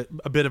need to give it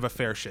a bit of a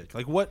fair shake.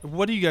 Like,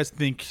 what do you guys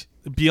think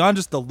beyond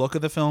just the look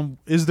of the film?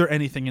 Is there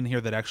anything in here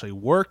that actually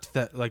worked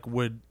that like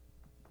would,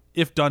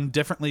 if done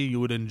differently, you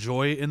would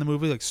enjoy in the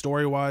movie, like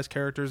story wise,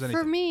 characters, anything?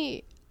 For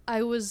me,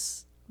 I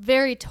was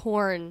very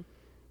torn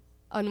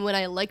on when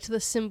I liked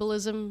the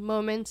symbolism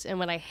moments and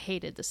when I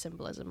hated the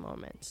symbolism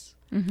moments.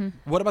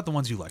 What about the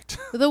ones you liked?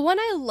 The one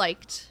I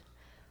liked,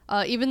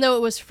 even though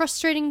it was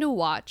frustrating to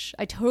watch,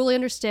 I totally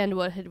understand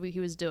what he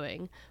was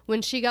doing.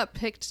 When she got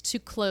picked to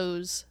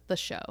close the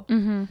show,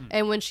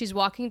 and when she's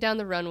walking down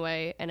the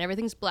runway and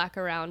everything's black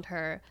around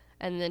her,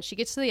 and then she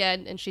gets to the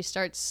end and she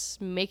starts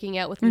making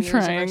out with mirrors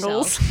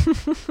Triangles. of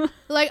herself.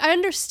 Like, I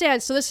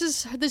understand. So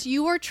this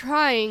you are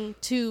trying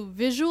to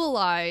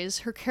visualize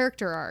her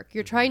character arc.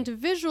 You're trying to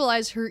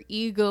visualize her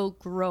ego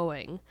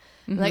growing.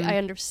 Like, I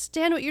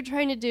understand what you're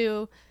trying to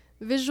do.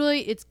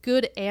 Visually, it's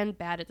good and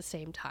bad at the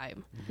same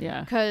time.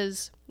 Yeah.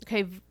 Because,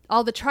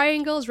 all the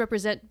triangles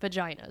represent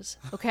vaginas.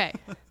 Okay,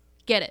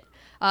 get it.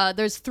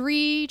 There's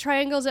 3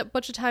 triangles at a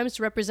bunch of times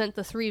to represent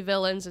the 3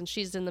 villains, and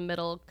she's in the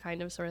middle,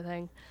 kind of, sort of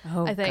thing.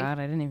 Oh, I think. God,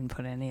 I didn't even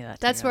put any of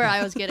that That's together. where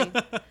I was getting.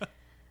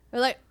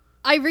 Like,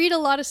 I read a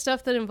lot of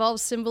stuff that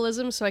involves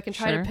symbolism, so I can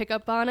try Sure. to pick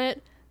up on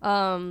it.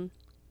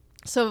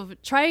 So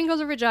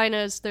triangles are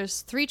vaginas.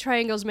 There's 3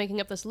 triangles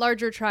making up this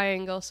larger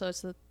triangle, so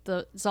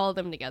it's all of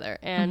them together.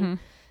 And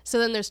so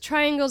then there's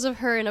triangles of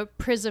her in a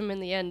prism in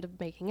the end of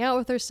making out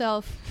with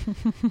herself.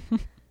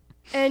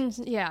 And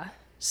yeah,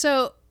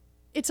 so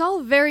it's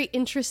all very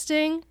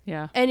interesting.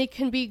 Yeah. And it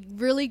can be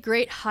really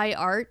great high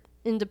art,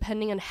 and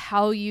depending on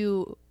how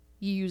you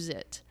use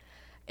it.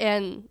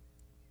 And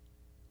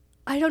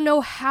I don't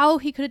know how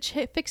he could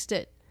have fixed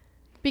it,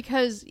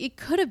 because it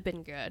could have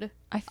been good.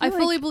 I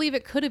fully believe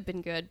it could have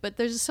been good, but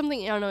there's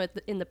something, I don't know,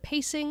 in the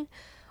pacing,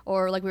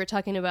 or like we were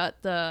talking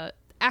about the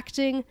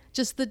acting,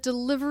 just the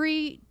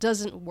delivery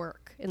doesn't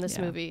work in this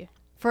movie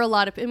for a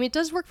lot of. I mean, it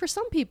does work for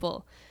some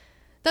people,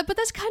 but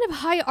that's kind of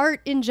high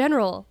art in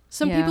general.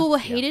 Some people will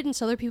hate it, and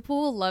some other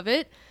people will love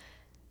it,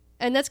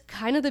 and that's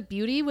kind of the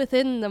beauty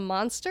within the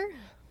monster.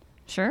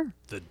 Sure.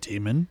 The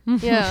demon.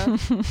 Yeah.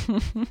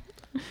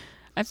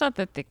 I thought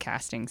that the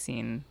casting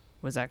scene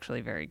was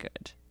actually very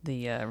good.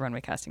 The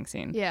runway casting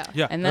scene. Yeah.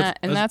 Yeah, And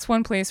that's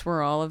one place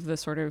where all of the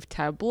sort of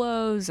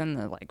tableaus and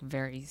the like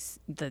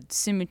the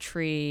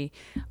symmetry,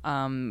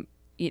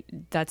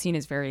 that scene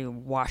is very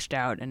washed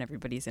out, and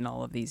everybody's in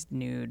all of these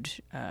nude,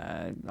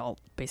 all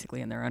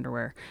basically in their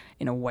underwear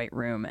in a white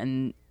room,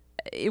 and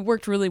it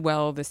worked really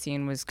well. The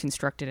scene was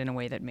constructed in a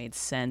way that made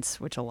sense,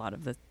 which a lot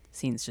of the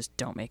scenes just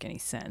don't make any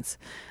sense.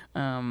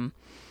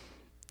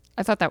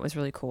 I thought that was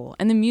really cool,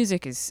 and the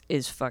music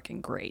is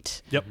fucking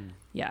great. Yep.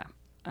 Yeah.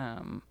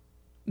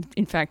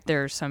 In fact,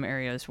 there are some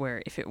areas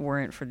where if it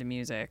weren't for the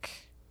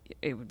music,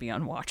 it would be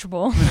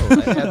unwatchable.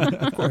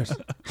 Of course.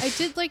 I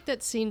did like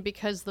that scene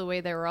because the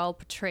way they were all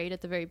portrayed at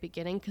the very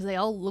beginning, because they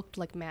all looked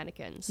like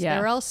mannequins. Yeah.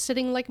 They were all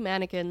sitting like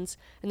mannequins,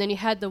 and then you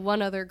had the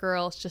one other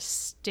girl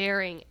just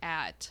staring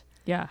at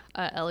Yeah.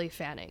 Ellie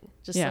Fanning.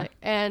 Just Yeah. like,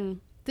 and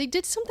they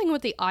did something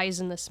with the eyes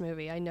in this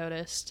movie, I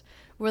noticed,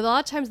 where a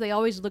lot of times they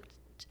always looked,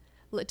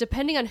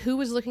 depending on who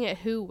was looking at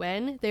who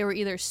when, they were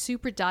either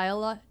super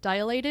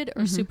dilated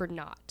or super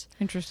not.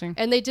 Interesting.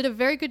 And they did a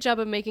very good job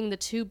of making the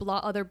 2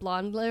 other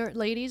blonde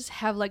ladies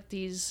have like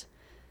these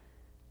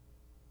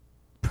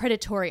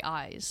predatory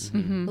eyes.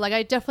 Like,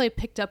 I definitely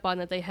picked up on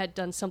that they had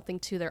done something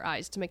to their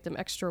eyes to make them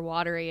extra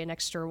watery and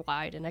extra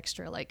wide and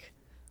extra like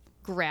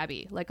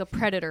grabby, like a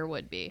predator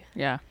would be.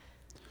 Yeah.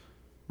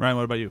 Ryan,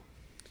 what about you?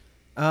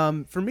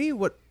 For me,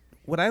 what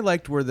I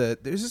liked were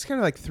there's just kind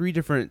of like 3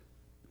 different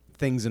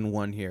things in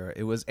one here.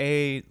 It was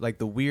like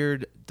the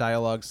weird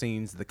dialogue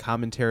scenes, the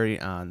commentary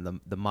on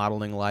the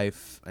modeling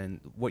life, and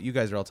what you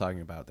guys are all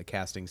talking about, the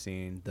casting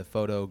scene, the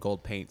photo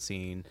gold paint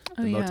scene,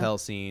 the yeah. motel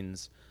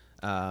scenes.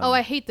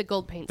 I hate the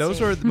gold paint Those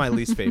scene. were my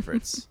least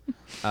favorites.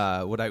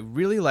 What I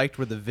really liked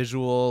were the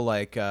visual,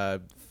 like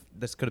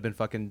this could have been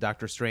fucking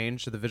Doctor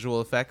Strange, the visual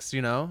effects,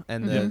 you know,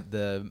 and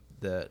the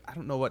I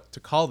don't know what to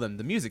call them,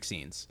 the music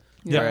scenes.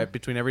 Yeah. Where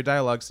between every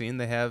dialogue scene,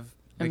 they go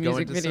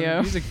music into video.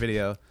 some music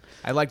video.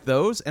 I liked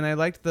those, and I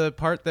liked the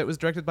part that was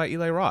directed by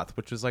Eli Roth,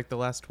 which was like the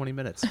last 20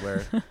 minutes,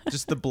 where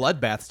just the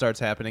bloodbath starts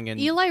happening. And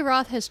Eli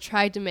Roth has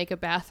tried to make a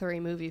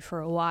Bathory movie for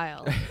a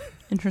while.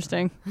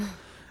 Interesting.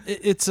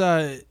 It's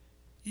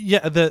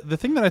yeah, the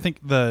thing that I think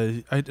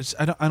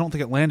I don't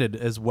think it landed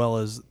as well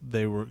as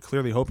they were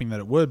clearly hoping that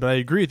it would, but I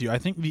agree with you. I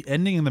think the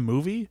ending in the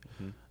movie,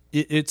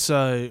 it's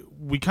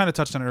we kind of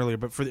touched on it earlier,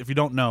 but if you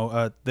don't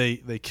know, they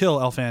kill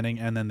Elle Fanning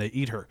and then they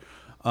eat her,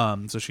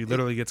 so she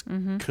literally gets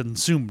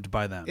consumed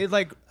by them. it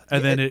like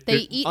and then They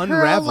eat her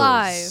unravels.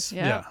 alive.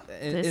 Yeah.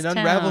 It This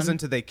unravels town.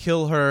 into they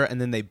kill her, and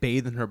then they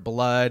bathe in her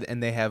blood,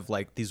 and they have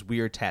like these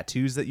weird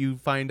tattoos that you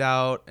find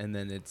out, and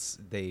then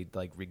they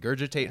like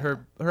regurgitate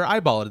her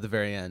eyeball at the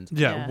very end.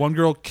 Yeah, one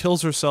girl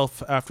kills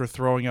herself after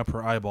throwing up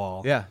her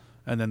eyeball. Yeah.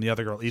 And then the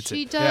other girl eats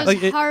She it. does Like,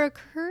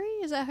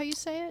 harakiri? Is that how you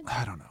say it?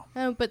 I don't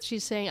know. But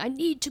she's saying, I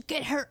need to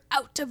get her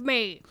out of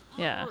me.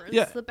 Yeah. It's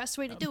Yeah. the best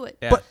way to do it.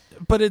 Yeah.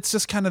 But it's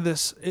just kind of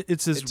this.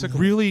 It's this took a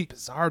really.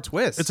 Bizarre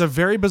twist. It's a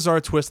very bizarre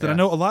twist that I Yeah.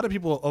 know a lot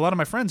of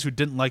my friends who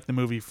didn't like the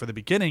movie for the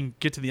beginning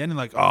get to the end and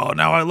like, oh,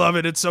 now I love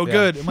it. It's so Yeah.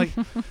 good. I'm like,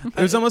 It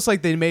was almost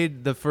like they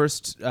made the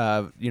first,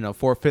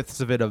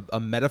 4/5 of it a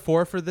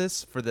metaphor for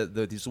this. For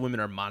these women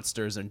are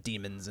monsters and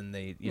demons, and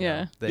they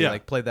Yeah.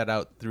 like play that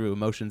out through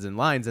emotions and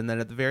lines, and then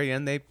at the very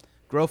end they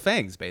grow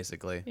fangs,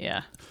 basically.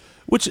 Yeah.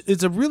 which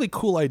is a really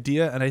cool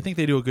idea, and I think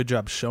they do a good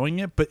job showing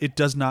it, but it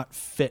does not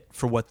fit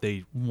for what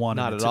they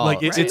wanted. Not it at to. all.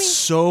 Like Right. it's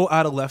so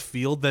out of left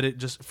field that it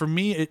just for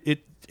me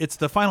it's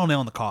the final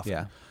nail in the coffin.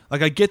 Yeah.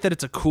 Like I get that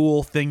it's a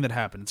cool thing that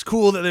happened. It's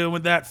cool that they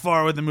went that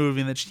far with the movie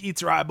and that she eats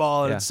her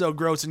eyeball and Yeah. it's so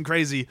gross and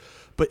crazy,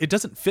 but it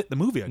doesn't fit the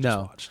movie I just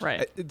No. watched.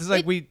 Right. It's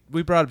like we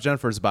brought up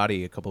Jennifer's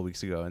Body a couple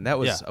weeks ago, and that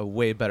was Yeah. a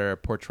way better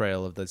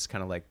portrayal of this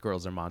kind of like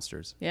girls are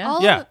monsters. Yeah.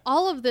 Yeah.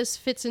 All of this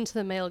fits into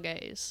the male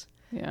gaze.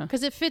 Yeah.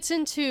 Because it fits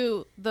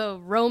into the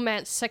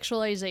romance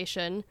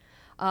sexualization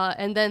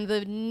and then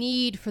the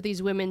need for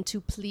these women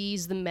to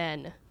please the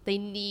men. They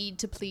need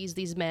to please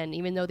these men,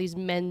 even though these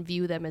men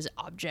view them as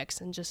objects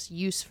and just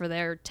use for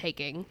their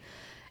taking.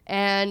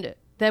 And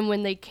then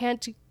when they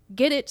can't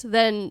get it,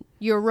 then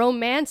you're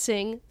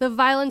romancing the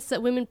violence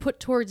that women put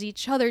towards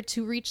each other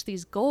to reach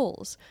these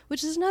goals,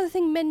 which is another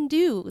thing men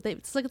do.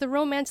 It's like the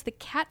romance, the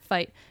cat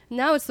fight.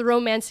 Now it's the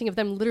romancing of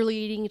them literally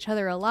eating each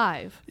other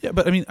alive. Yeah,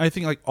 but I mean, I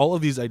think like all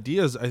of these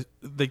ideas,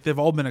 they've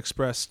all been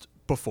expressed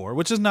before,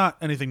 which is not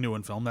anything new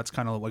in film. That's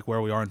kind of like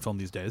where we are in film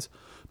these days.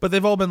 But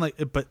they've all been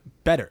but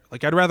better.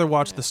 Like I'd rather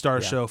watch the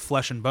Star show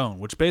Flesh and Bone,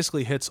 which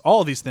basically hits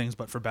all of these things,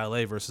 but for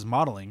ballet versus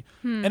modeling,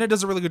 and it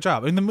does a really good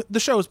job. I mean, the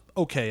show is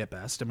okay at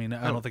best. I mean,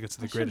 I don't think it's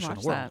the should greatest show in the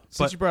watch world. that. Since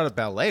But you brought up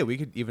ballet, we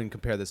could even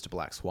compare this to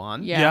Black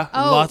Swan. Yeah.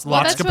 Oh, lots well,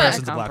 of that's what-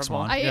 comparisons to Black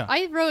Comparable. Swan. I, yeah.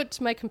 I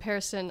wrote my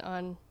comparison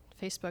on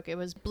Facebook. It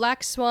was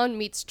Black Swan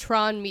meets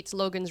Tron meets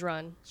Logan's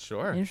Run.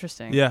 Sure.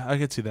 Interesting. Yeah, I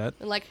could see that.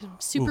 And like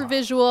super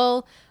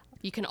visual,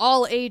 you can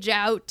all age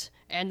out,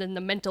 and then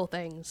the mental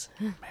things.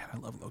 Man, I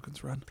love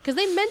Logan's Run. Because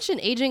they mention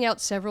aging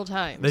out several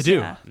times. They do.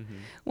 Yeah.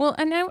 Well,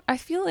 and now I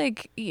feel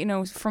like,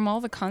 from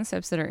all the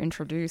concepts that are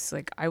introduced,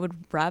 like I would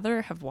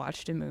rather have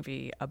watched a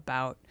movie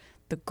about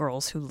the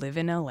girls who live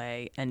in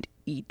LA and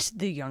eat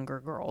the younger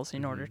girls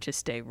in order to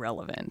stay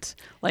relevant.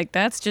 Like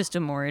that's just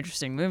a more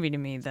interesting movie to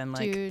me than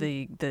like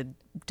Dude. the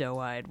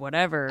doe-eyed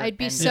whatever. I'd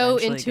be and so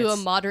eventually into a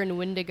gets- modern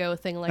Wendigo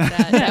thing like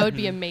that. That would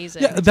be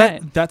amazing. Yeah,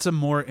 Right. that's a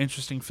more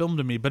interesting film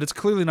to me, but it's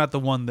clearly not the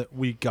one that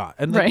we got.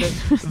 And Right.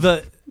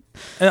 the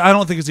I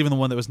don't think it's even the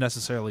one that was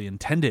necessarily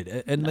intended.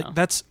 And like, No.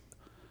 that's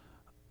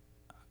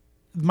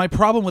my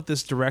problem with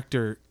this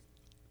director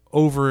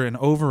over and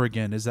over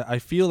again is that I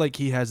feel like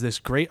he has this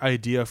great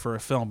idea for a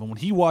film, and when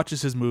he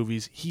watches his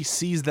movies, he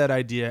sees that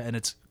idea and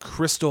it's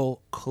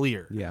crystal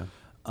clear. Yeah.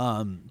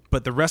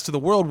 But the rest of the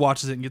world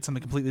watches it and gets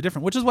something completely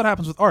different, which is what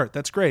happens with art.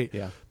 That's great.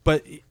 Yeah.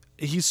 But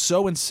he's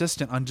so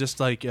insistent on just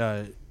like,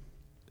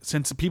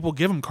 since people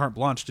give him carte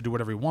blanche to do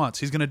whatever he wants,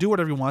 he's going to do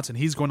whatever he wants and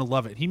he's going to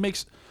love it.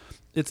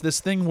 It's this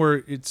thing where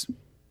it's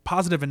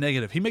positive and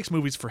negative. He makes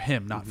movies for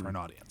him, not for an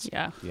audience.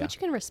 Yeah. Yeah. Which you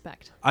can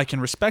respect. I can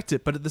respect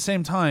it, but at the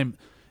same time,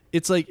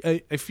 it's like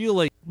I feel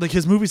like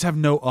his movies have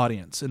no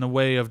audience in a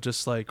way of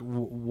just like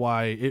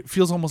why it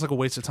feels almost like a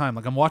waste of time.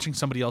 Like I'm watching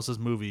somebody else's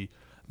movie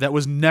that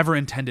was never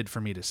intended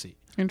for me to see.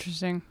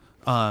 Interesting.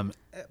 But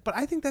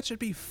I think that should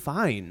be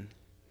fine.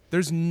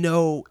 There's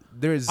zero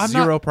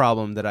not-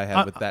 problem that I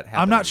have with that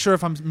happening. I'm not sure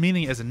if I'm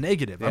meaning it as a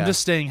negative. Yeah. I'm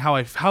just saying how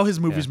his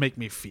movies make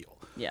me feel.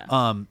 Yeah.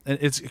 And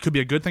it could be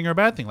a good thing or a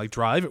bad thing. Like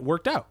Drive, it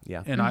worked out.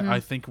 Yeah. And I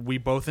think we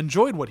both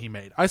enjoyed what he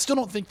made. I still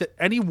don't think that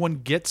anyone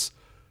gets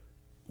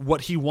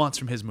what he wants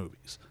from his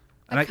movies.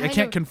 And I kind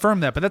can't of- confirm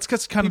that, but that's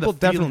because kind People of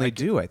the feeling definitely I get.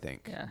 do, I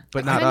think. Yeah.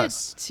 But I not kinda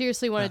us.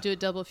 seriously want to do a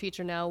double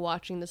feature now,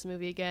 watching this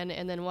movie again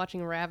and then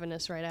watching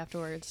Ravenous right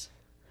afterwards.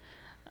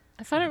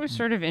 I thought it was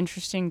sort of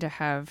interesting to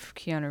have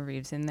Keanu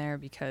Reeves in there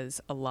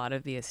because a lot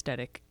of the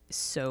aesthetic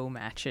so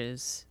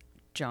matches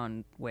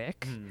John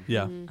Wick.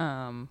 Yeah.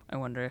 I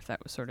wonder if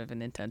that was sort of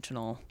an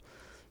intentional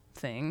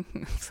thing.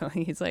 So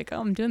he's like, oh,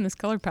 I'm doing this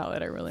color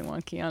palette. I really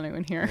want Keanu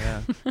in here.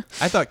 Yeah.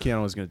 I thought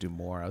Keanu was going to do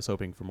more. I was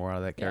hoping for more out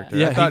of that character.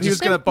 Yeah, I thought he he was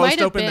just- going to There might bust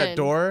have open that been.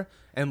 door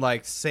and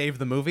like save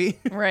the movie.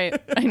 Right.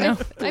 I know.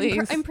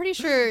 Please. I'm pretty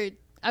sure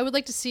I would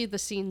like to see the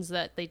scenes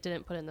that they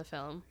didn't put in the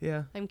film.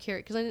 Yeah. I'm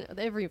curious because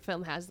every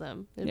film has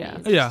them. It'd be Yeah.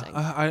 Yeah. interesting.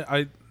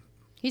 I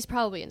He's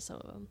probably in some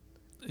of them.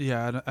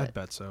 yeah, I'd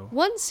bet so.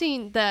 One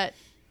scene that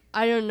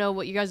I don't know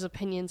what you guys'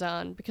 opinions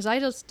on because I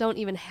just don't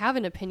even have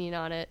an opinion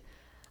on it,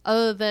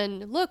 other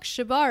than look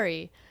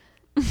Shibari,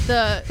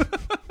 the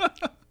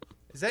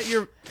Is that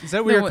what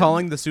No, you're what-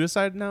 calling the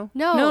suicide now?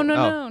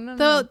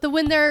 the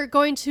when they're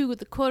going to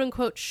the quote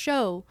unquote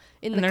show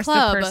in And the there's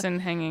club the person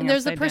hanging and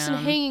there's the upside person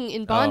down. hanging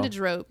in bondage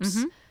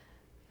ropes.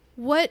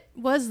 What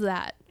was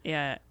that?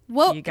 Yeah.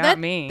 Well, you got that,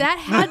 me. That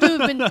had to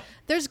have been.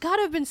 There's got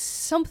to have been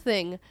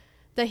something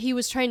that he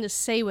was trying to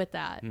say with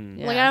that. Like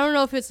Yeah. I don't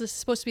know if it's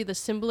supposed to be the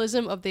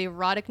symbolism of the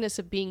eroticness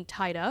of being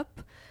tied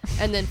up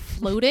and then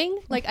floating.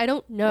 Like I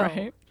don't know.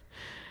 Right.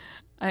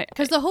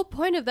 Because the whole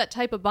point of that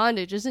type of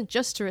bondage isn't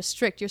just to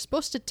restrict. You're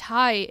supposed to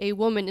tie a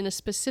woman in a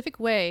specific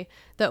way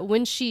that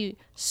when she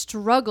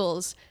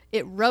struggles,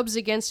 it rubs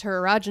against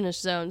her erogenous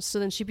zones. So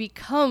then she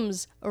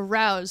becomes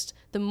aroused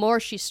the more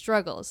she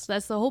struggles.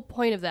 That's the whole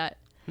point of that.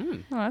 Well,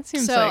 that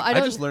seems So like I I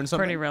don't. just learned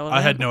something. pretty relevant.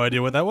 I had no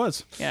idea what that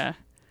was. Yeah.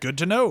 Good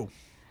to know.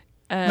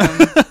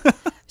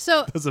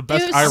 So That's the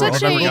best it was eye roll such I've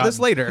ever Remember gotten. this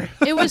later.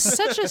 it was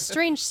such a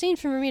strange scene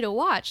for me to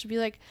watch. To be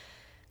like,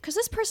 because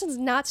this person's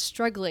not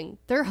struggling.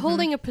 They're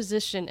holding a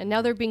position, and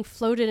now they're being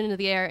floated into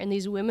the air, and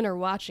these women are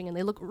watching, and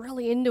they look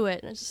really into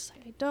it. And it's just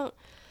like,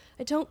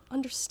 I don't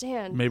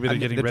understand. Maybe they're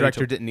getting the ready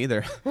director to. didn't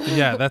either.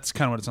 Yeah, that's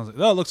kind of what it sounds like.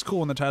 Oh, it looks cool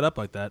when they're tied up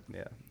like that.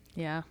 Yeah.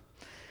 Yeah.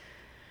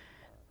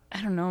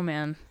 I don't know,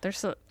 man. There's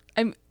so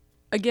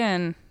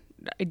again,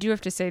 I do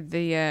have to say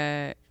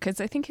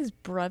because I think his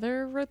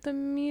brother wrote the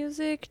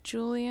music,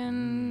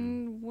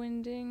 Julian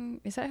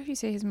Winding. Is that how you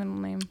say his middle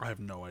name? I have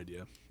no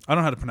idea. I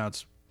don't know how to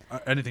pronounce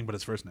anything but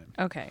his first name.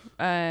 Okay.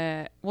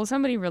 Well,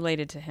 somebody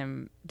related to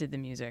him did the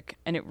music,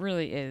 and it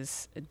really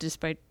is,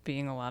 despite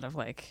being a lot of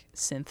like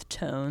synth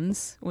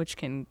tones, which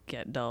can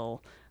get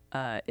dull.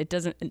 It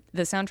doesn't.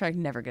 The soundtrack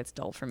never gets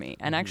dull for me.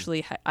 And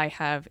actually, I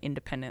have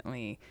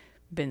independently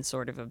been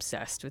sort of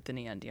obsessed with the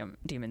Neon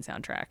Demon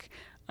soundtrack.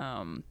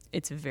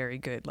 It's very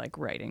good, like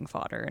writing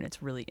fodder, and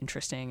it's really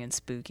interesting and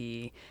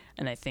spooky.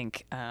 And I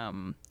think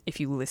if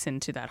you listen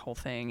to that whole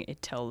thing,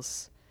 it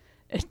tells.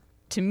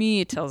 To me,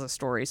 it tells a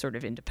story sort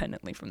of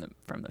independently from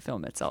the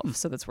film itself,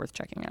 so that's worth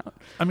checking out.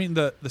 I mean,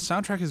 the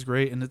soundtrack is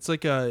great, and it's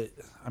like I'm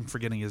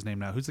forgetting his name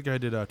now. Who's the guy who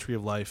did Tree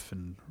of Life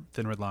and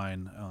Thin Red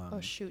Line? Oh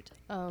shoot.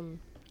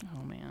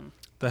 Oh man,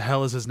 The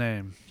hell is his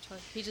name?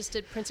 He just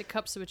did Prince of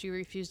Cups, which you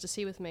refused to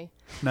see with me.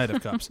 Knight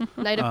of Cups.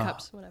 Knight of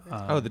Cups, whatever.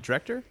 Oh, the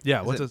director? Yeah,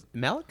 Is what's it his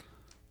Malick?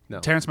 No.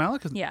 Terrence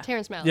Malick? yeah,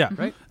 Terrence Malick. Yeah,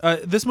 Right?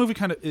 This movie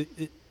kind of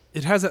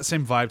it has that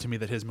same vibe to me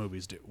that his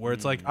movies do, where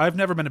it's like I've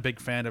never been a big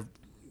fan of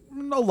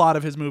a lot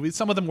of his movies.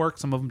 Some of them work,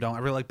 some of them don't. I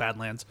really like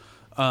Badlands,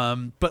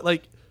 but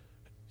like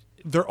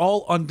they're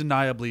all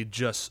undeniably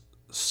just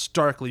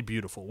starkly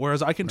beautiful.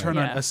 Whereas I can turn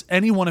on Yeah.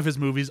 any one of his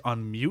movies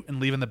on mute and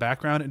leave in the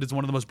background, and it's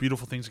one of the most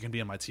beautiful things that can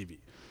be on my TV.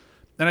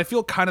 And I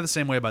feel kind of the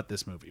same way about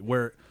this movie,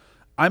 where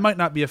I might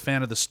not be a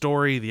fan of the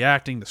story, the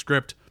acting, the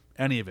script,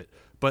 any of it.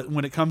 But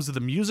when it comes to the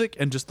music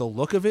and just the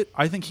look of it,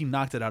 I think he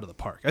knocked it out of the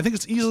park. I think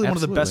it's easily one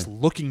of the best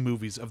looking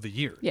movies of the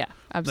year. yeah,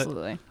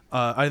 absolutely.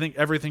 I think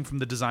everything from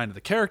the design of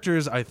the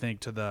characters, I think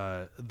to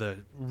the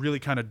really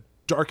kind of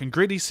dark and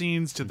gritty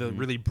scenes, to the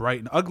really bright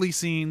and ugly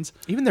scenes.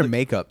 Even their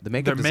makeup. The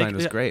makeup their design make-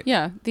 was yeah. great.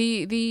 Yeah,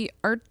 the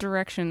art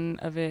direction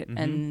of it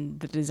and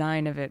the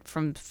design of it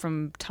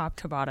from top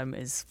to bottom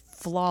is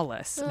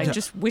flawless. I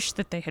just wish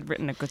that they had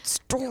written a good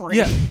story.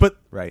 Yeah, but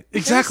Right.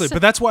 exactly. There's-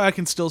 But that's why I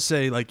can still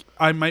say, like,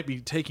 I might be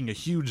taking a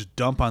huge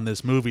dump on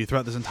this movie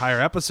throughout this entire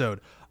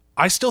episode.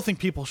 I still think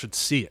people should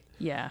see it.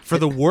 Yeah. For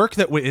the work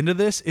that went into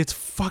this, it's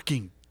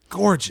fucking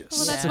gorgeous.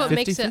 Well, that's Yeah. what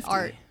makes it 50-50.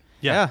 art.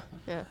 Yeah.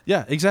 Yeah.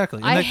 Yeah, exactly.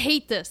 And I that-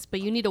 hate this,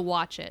 but you need to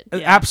watch it. Yeah.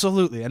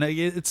 Absolutely. And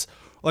it's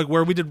like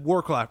where we did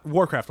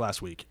Warcraft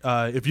last week.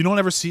 If you don't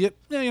ever see it,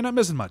 yeah, you're not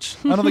missing much.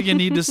 I don't think you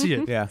need to see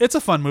it. Yeah. It's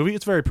a fun movie.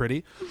 It's very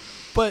pretty.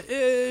 But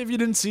if you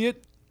didn't see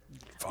it,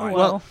 fine.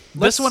 Well,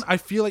 This one I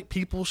feel like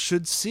people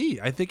should see.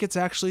 I think it's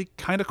actually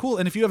kind of cool.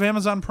 And if you have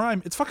Amazon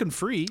Prime, it's fucking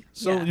free.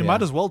 So Yeah. you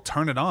might as well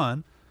turn it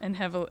on. And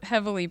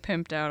heavily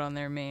pimped out on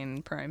their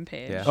main Prime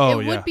page. Yeah. Oh,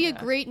 it yeah. would be a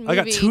great movie I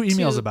got 2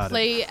 emails to about it.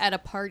 play at a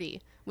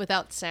party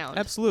without sound.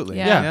 Absolutely.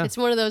 Yeah. It's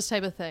one of those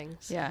type of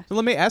things. Yeah. So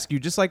let me ask you,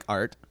 just like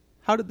art,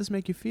 how did this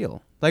make you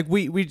feel? Like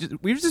we've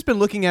just been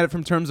looking at it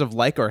from terms of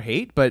like or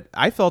hate, but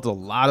I felt a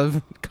lot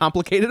of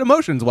complicated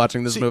emotions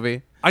watching this See,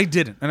 movie. I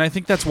didn't, and I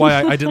think that's why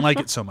I didn't like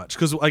it so much.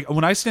 Because like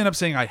when I stand up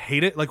saying I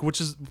hate it, like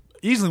which is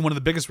easily one of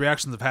the biggest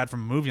reactions I've had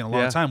from a movie in a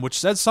long Yeah. time, which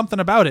says something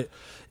about it.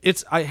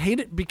 It's I hate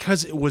it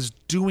because it was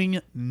doing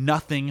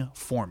nothing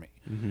for me,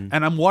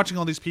 and I'm watching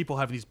all these people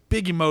have these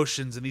big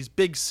emotions and these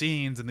big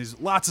scenes and these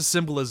lots of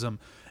symbolism,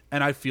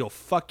 and I feel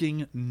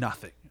fucking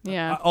nothing.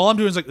 Yeah. All I'm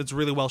doing is like it's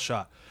really well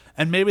shot.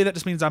 And maybe that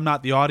just means I'm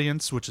not the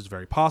audience, which is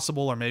very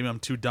possible, or maybe I'm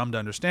too dumb to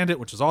understand it,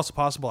 which is also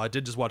possible. I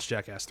did just watch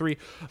Jackass 3.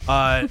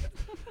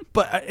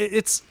 But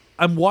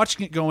I'm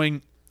watching it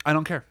going, I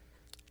don't care.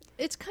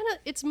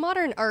 It's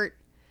modern art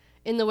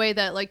in the way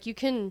that like you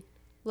can,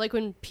 like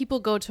when people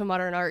go to a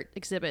modern art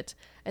exhibit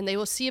and they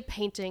will see a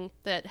painting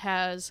that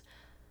has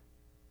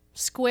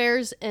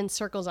squares and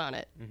circles on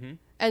it. And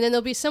then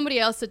there'll be somebody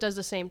else that does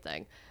the same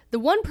thing. The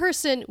one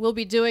person will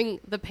be doing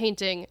the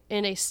painting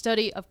in a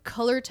study of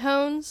color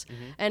tones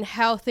and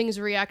how things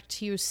react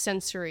to you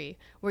sensory,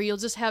 where you'll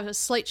just have a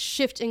slight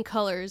shift in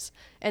colors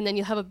and then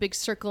you'll have a big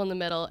circle in the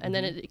middle and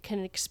then it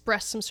can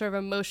express some sort of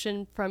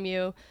emotion from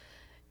you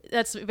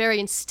that's very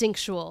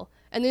instinctual.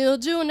 And then you'll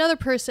do another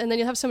person and then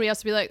you'll have somebody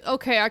else be like,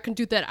 okay, I can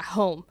do that at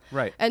home.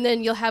 Right. And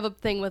then you'll have a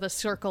thing with a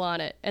circle on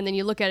it and then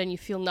you look at it and you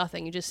feel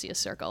nothing. You just see a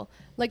circle.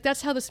 Like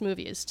that's how this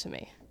movie is to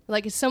me.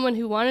 Like it's someone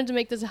who wanted to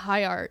make this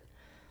high art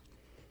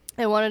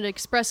and wanted to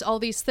express all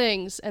these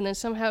things, and then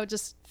somehow it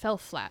just fell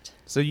flat.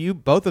 So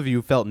both of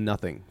you felt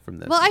nothing from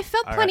this. Well, I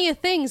felt plenty of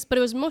things, but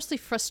it was mostly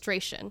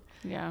frustration.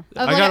 Yeah.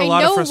 Of, I got a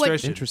lot of know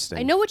frustration. Interesting.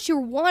 I know what you're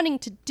wanting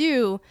to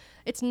do.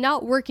 It's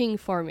not working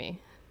for me.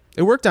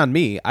 It worked on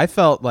me. I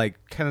felt like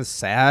kind of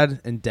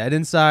sad and dead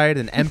inside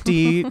and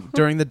empty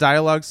during the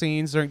dialogue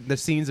scenes, during the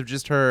scenes of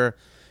just her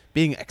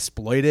being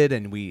exploited,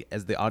 and we,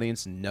 as the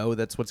audience, know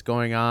that's what's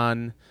going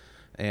on.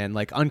 And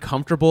like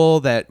uncomfortable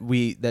that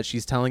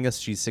she's telling us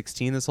she's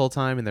 16 this whole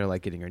time, and they're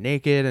like getting her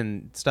naked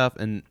and stuff,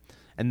 and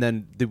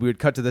then we would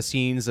cut to the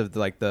scenes of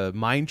like the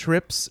mind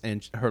trips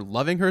and her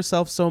loving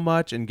herself so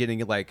much and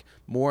getting like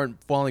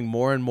falling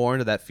more and more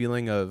into that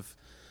feeling of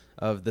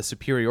the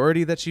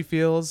superiority that she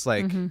feels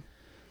like,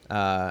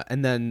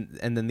 and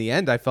then the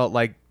end I felt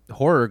like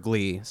horror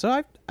glee.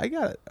 So I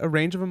got a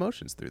range of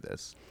emotions through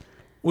this.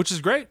 Which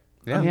is great.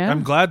 Yeah. Yeah.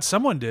 I'm glad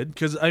someone did,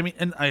 because I mean,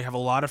 and I have a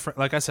lot of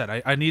like I said,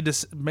 I need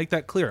to make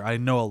that clear. I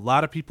know a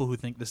lot of people who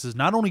think this is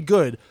not only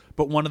good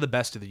but one of the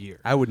best of the year.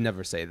 I would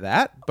never say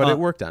that, but it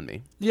worked on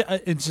me. Yeah,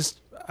 it's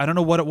just I don't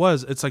know what it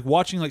was. It's like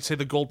watching like say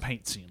the gold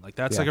paint scene. Like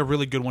that's Yeah. like a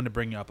really good one to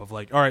bring up of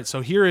like, all right, so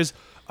here is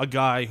a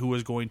guy who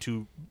is going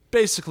to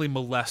basically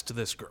molest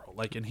this girl.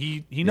 Like, and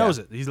he knows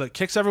it. He's like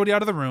kicks everybody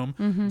out of the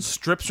room,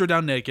 strips her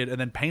down naked, and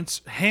then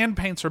hand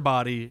paints her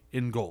body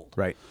in gold.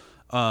 Right.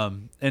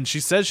 And she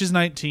says she's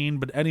 19,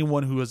 but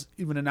anyone who has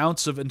even an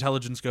ounce of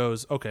intelligence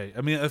goes, okay.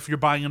 I mean, if you're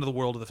buying into the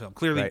world of the film,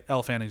 clearly Right.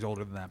 Elle Fanning's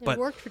older than that. It But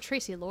worked for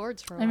Tracy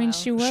Lords for a I while. mean,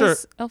 she was. Sure.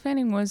 Elle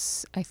Fanning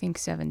was, I think,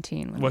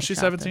 17. When was they she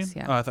shot 17? this,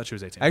 yeah. Oh, I thought she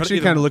was 18. I actually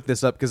But either kind of way. looked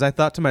this up because I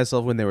thought to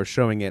myself when they were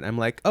showing it, I'm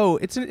like, oh,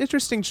 it's an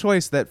interesting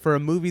choice that for a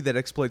movie that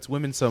exploits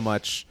women so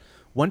much,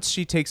 once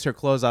she takes her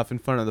clothes off in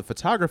front of the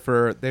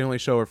photographer, they only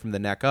show her from the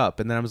neck up.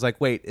 And then I was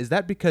like, wait, is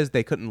that because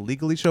they couldn't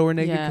legally show her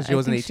naked Yeah, because she I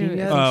wasn't think 18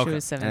 yet? I think Oh, she okay.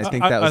 was And 17. I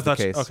think that was the thought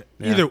case. Okay.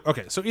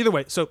 Yeah. Either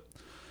way, so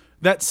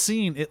that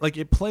scene,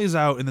 it plays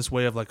out in this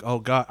way of like, oh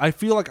god, I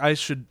feel like I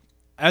should,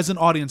 as an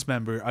audience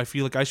member, I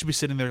feel like I should be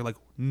sitting there like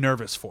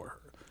nervous for her.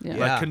 Yeah. Yeah.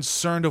 Like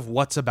concerned of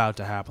what's about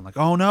to happen. Like,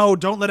 oh no,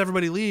 don't let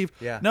everybody leave.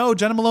 Yeah. No,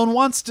 Jenna Malone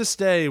wants to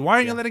stay. Why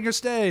aren't you letting her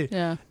stay?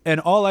 Yeah. And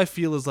all I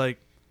feel is like,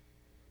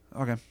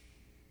 okay.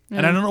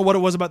 And I don't know what it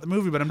was about the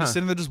movie, but I'm just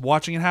sitting there just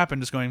watching it happen,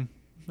 just going,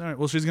 all right,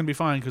 well, she's going to be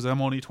fine because I'm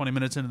only 20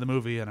 minutes into the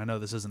movie and I know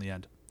this isn't the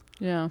end.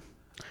 Yeah.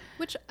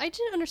 Which I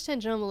didn't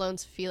understand Jenna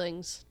Malone's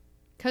feelings.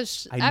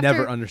 Because I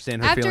never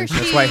understand her after feelings.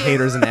 That's why I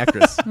hate her as an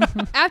actress.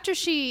 After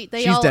they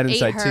She's all dead ate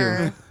inside,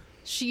 her,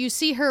 too. you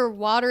see her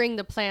watering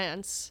the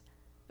plants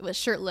with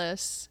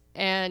shirtless,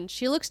 and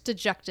she looks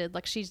dejected,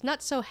 like she's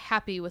not so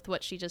happy with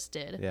what she just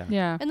did. Yeah.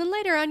 Yeah. And then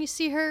later on, you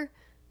see her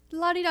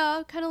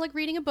la-di-da, kind of like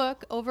reading a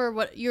book over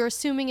what you're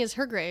assuming is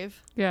her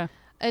grave. Yeah.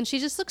 And she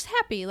just looks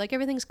happy, like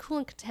everything's cool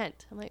and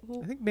content. I'm like,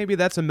 well, I think maybe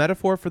that's a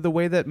metaphor for the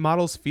way that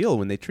models feel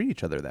when they treat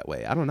each other that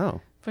way. I don't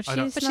know. But I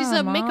don't- she's, But she's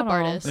not a makeup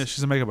model. artist. Yeah,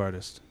 she's a makeup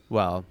artist.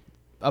 Well,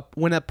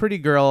 when a pretty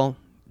girl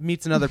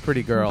meets another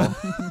pretty girl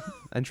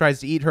and tries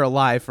to eat her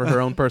alive for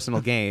her own personal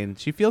gain,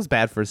 she feels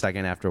bad for a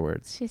second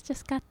afterwards. She's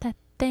just got that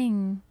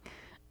thing.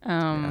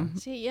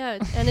 see, yeah,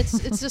 and it's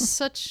just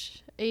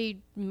such a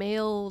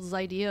male's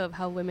idea of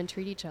how women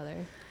treat each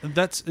other.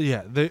 That's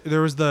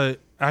there was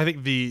I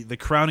think the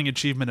crowning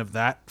achievement of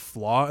that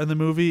flaw in the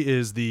movie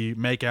is the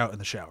make out in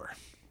the shower.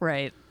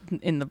 Right.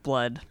 In the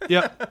blood.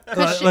 Yep.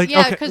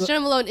 Because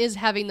Jenna Malone is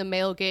having the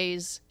male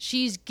gaze.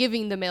 She's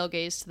giving the male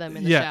gaze to them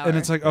in the shower. and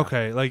it's like,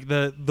 okay, like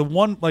the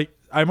one, like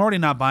I'm already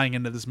not buying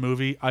into this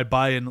movie. I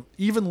buy in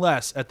even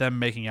less at them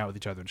making out with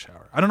each other in the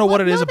shower. I don't know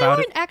what it is about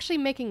they it. weren't actually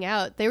making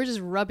out. They were just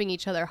rubbing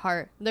each other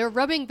hard. They were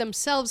rubbing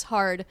themselves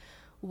hard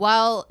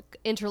while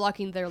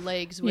interlocking their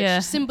legs, which Yeah.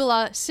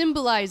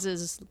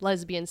 symbolizes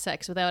lesbian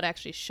sex without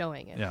actually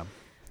showing it. Yeah.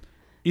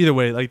 Either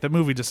way, like the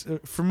movie just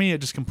for me, it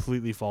just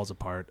completely falls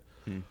apart.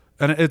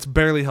 And it's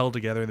barely held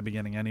together in the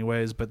beginning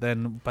anyways, but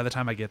then by the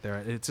time I get there,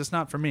 it's just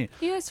not for me.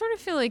 Yeah, I sort of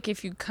feel like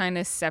if you kind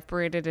of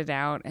separated it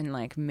out and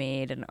like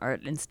made an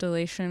art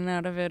installation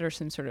out of it or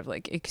some sort of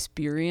like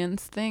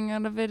experience thing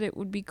out of it, it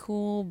would be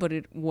cool. But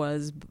it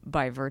was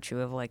by virtue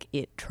of like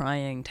it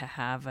trying to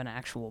have an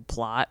actual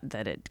plot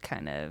that it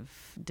kind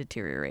of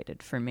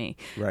deteriorated for me.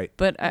 Right.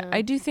 But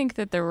I do think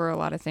that there were a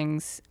lot of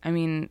things. I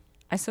mean,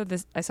 I saw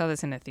this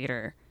in a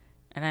theater,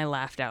 and I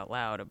laughed out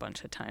loud a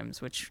bunch of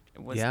times, which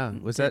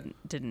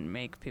didn't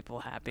make people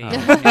happy. Well,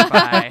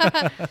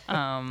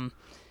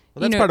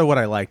 that's part of what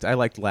I liked. I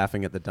liked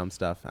laughing at the dumb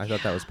stuff. I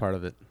thought that was part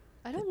of it.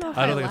 I don't know if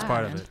I don't think it's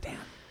part of laughed. it. I'm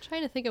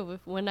trying to think of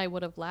when I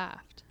would have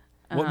laughed.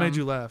 What made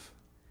you laugh?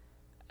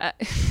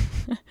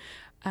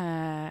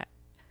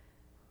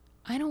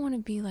 I don't want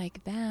to be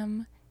like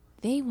them.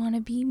 They want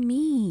to be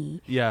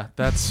me. Yeah,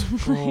 that's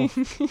cool.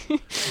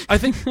 I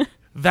think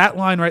that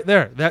line right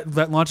there,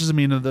 that launches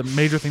me into the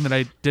major thing that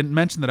I didn't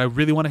mention that I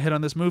really want to hit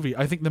on this movie.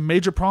 I think the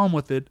major problem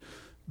with it,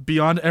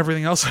 beyond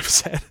everything else I've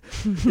said,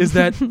 is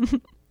that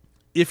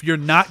if you're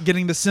not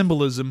getting the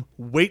symbolism,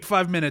 wait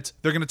 5 minutes,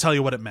 they're going to tell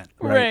you what it meant.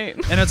 Right.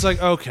 And it's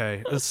like,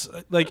 okay, it's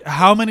like,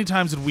 how many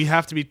times did we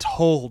have to be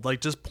told,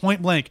 like, just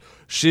point blank,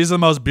 she's the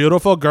most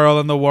beautiful girl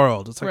in the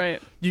world? It's like,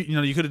 Right. you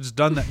know, you could have just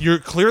done that. You're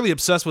clearly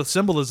obsessed with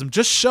symbolism.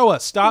 Just show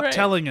us. Stop Right.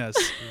 telling us.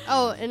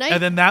 Oh, and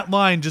And then that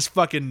line just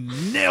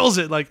fucking nails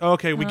it. Like,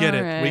 okay, we get All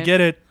it. We right. get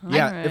it.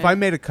 Yeah, Alright. if I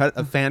made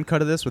a fan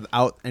cut of this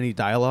without any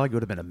dialogue, it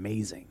would have been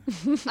amazing.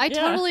 I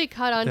totally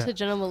caught on to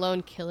Jenna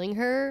Malone killing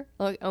her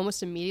like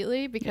almost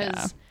immediately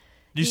because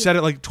You said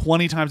it like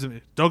 20 times.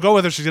 Don't go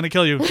with her. She's going to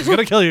kill you. She's going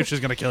to kill you. She's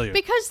going to kill you.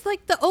 because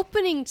like the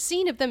opening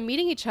scene of them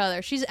meeting each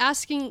other, she's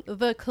asking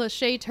the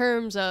cliche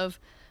terms of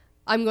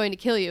I'm going to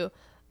kill you.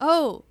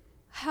 Oh,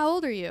 how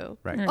old are you?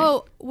 Right.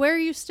 Oh, where are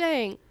you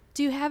staying?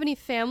 Do you have any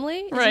family?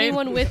 Is Right.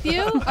 anyone with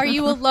you? Are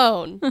you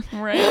alone?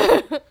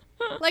 Right.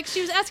 Like she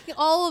was asking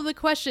all of the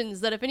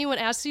questions that if anyone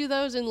asks you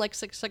those in like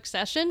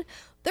succession,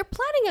 they're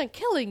planning on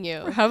killing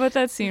you. How about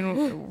that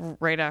scene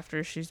right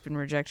after she's been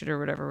rejected or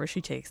whatever, where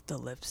she takes the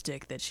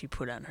lipstick that she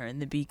put on her in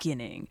the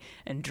beginning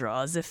and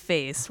draws a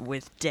face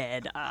with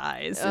dead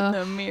eyes in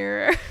the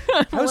mirror?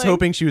 I was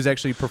hoping she was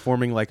actually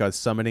performing like a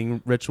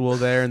summoning ritual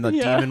there, and the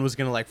Yeah. demon was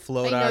gonna like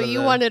float I out. know of you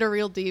the... wanted a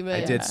real demon.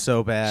 I did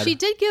so bad. She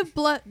did give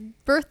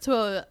birth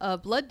to a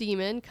blood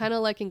demon, kind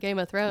of like in Game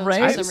of Thrones. Right.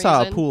 For I some saw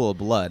reason. a pool of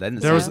blood. I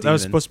didn't There see was a that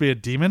was demon. supposed to be a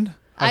demon.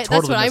 I that's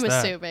totally what I'm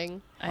missed that.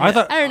 assuming. I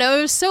thought. I don't know.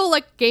 It was so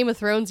like Game of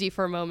Thronesy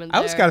for a moment.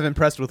 I was there. kind of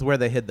impressed with where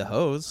they hid the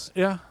hose.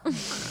 Yeah.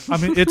 I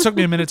mean, it took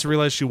me a minute to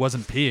realize she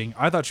wasn't peeing.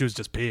 I thought she was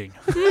just peeing.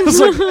 I was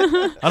like,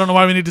 I don't know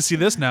why we need to see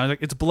this now.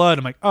 Like, it's blood.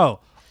 I'm like, oh,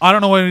 I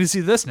don't know why we need to see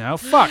this now.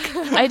 Fuck.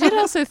 I did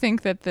also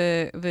think that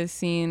the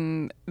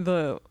scene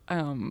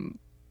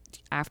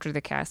after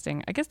the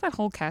casting, I guess that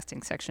whole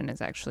casting section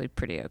is actually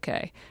pretty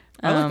okay.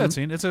 I like that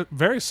scene. It's a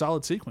very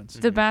solid sequence.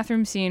 The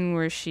bathroom scene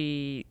where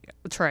she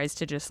tries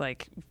to just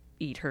like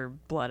eat her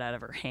blood out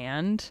of her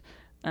hand.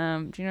 Do you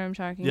know what I'm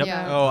talking Yep.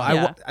 about? Oh,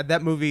 Yeah.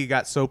 that movie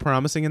got so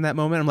promising in that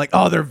moment. I'm like,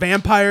 oh, they're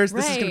vampires.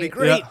 This is gonna be Right.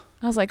 great. Yeah.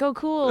 I was like, oh,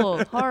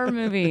 cool, horror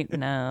movie.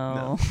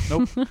 No.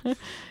 Nope.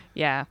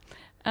 Yeah.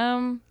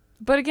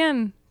 But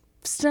again,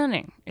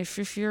 stunning. If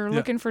you're Yeah.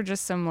 looking for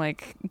just some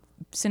like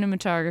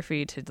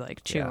cinematography to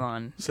like chew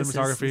on. this is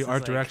Cinematography,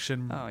 art like-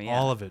 direction, oh, yeah.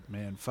 all of it,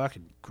 man.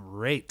 Fucking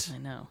great. I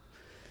know.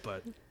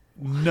 But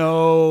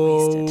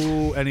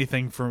no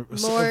anything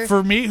More-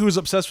 for me who's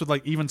obsessed with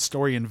like even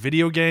story in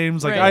video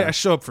games. Like Right. I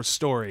show up for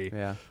story.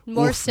 Yeah.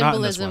 More Oof, not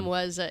in this symbolism one.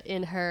 was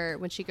in her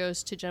when she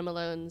goes to Jenna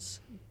Malone's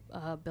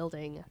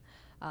building.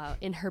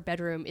 In her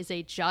bedroom is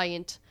a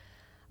giant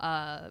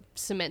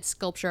cement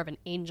sculpture of an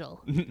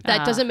angel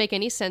that doesn't make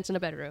any sense in a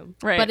bedroom,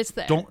 Right. but it's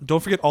there. Don't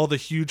forget all the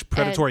huge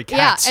predatory And-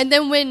 cats. Yeah, and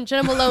then when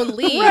Jenna Malone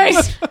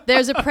leaves,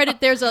 there's a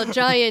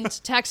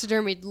giant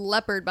taxidermied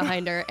leopard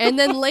behind her, and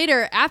then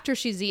later after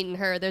she's eaten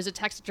her, there's a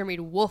taxidermied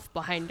wolf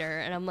behind her,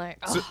 and I'm like,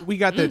 oh. So we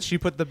got that. She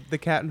put the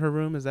cat in her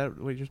room. Is that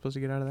what you're supposed to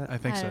get out of that? I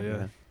think so, I-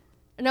 yeah.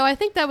 No, I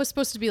think that was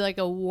supposed to be like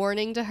a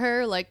warning to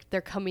her, like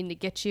they're coming to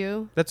get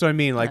you. That's what I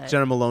mean. Like Right.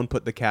 Jenna Malone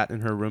put the cat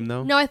in her room,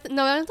 though. No, I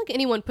don't think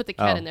anyone put the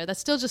cat Oh. in there. That's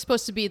still just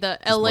supposed to be the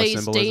more LA's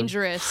symbolism?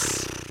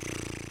 dangerous.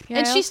 Yeah,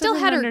 And I she also still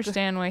didn't had her-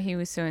 understand why he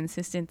was so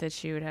insistent that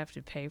she would have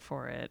to pay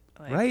for it.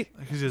 Like, Right?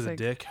 Because he's a like-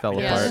 dick. Fell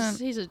Yeah, apart.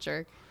 he's a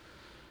jerk.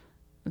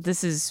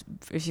 This is,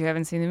 if you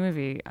haven't seen the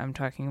movie, I'm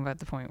talking about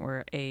the point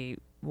where a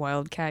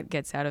wildcat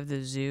gets out of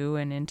the zoo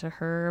and into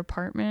her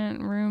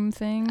apartment room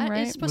thing,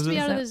 right? It's supposed Was to be it-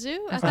 out of the Is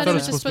zoo. that- I thought it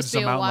was just supposed to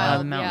be a mountain Oh, wild.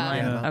 the mountain Yeah,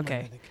 lion. Yeah.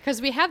 Okay.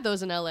 because we have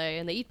those in LA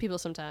and they eat people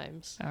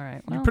sometimes. All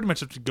right. You Well, pretty much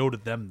have to go to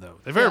them though.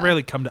 They very Yeah.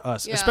 rarely come to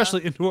us, Yeah.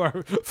 especially into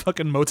our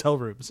fucking motel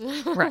rooms.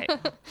 right.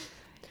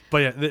 But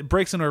yeah, it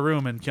breaks into our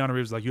room and Keanu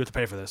Reeves is like, you have to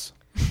pay for this.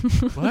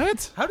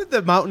 What? How did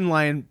the mountain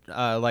lion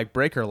like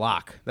break her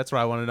lock? That's what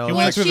I want to know. He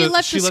Well, went through she the-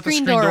 left she the let the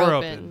screen screen door door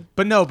open.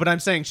 But I'm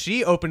saying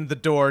she opened the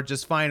door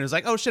just fine. It was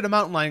like, oh shit, a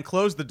mountain lion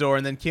closed the door,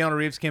 and then Keanu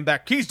Reeves came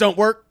back. Keys don't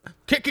work.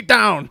 Kick it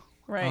down.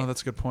 Right. Oh,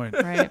 that's a good point.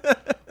 right.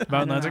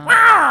 Mountain Lion's like, know.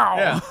 wow.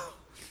 Yeah.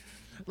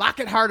 Lock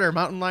it harder,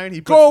 Mountain Lion.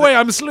 He Go puts away,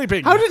 I'm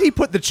sleeping. How did he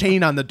put the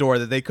chain on the door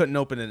that they couldn't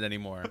open it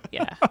anymore?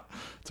 Yeah.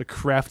 It's a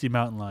crafty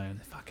mountain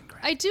lion. Fucking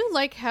great. I do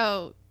like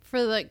how,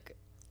 for like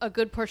a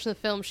good portion of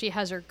the film, she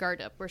has her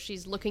guard up, where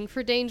she's looking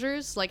for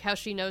dangers, like how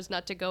she knows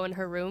not to go in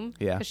her room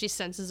Yeah. because she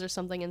senses there's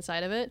something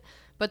inside of it.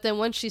 But then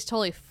once she's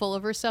totally full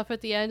of herself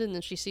at the end, and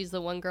then she sees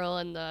the one girl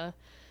in the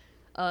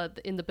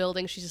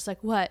building, she's just like,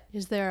 "What?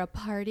 Is there a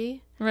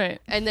party?" Right.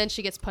 And then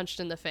she gets punched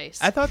in the face.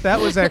 I thought that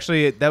was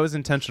actually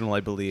intentional. I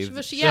believe.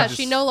 But she just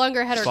no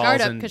longer had her falls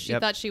guard up in- because she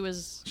yep. thought she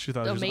was She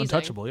thought it was amazing.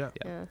 untouchable. Yeah.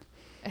 Yeah.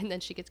 And then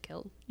she gets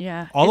killed.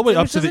 Yeah. All the way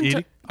up which to the doesn't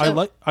eating. I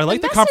like the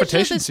message of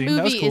confrontation this scene. movie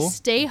That was cool. is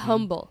stay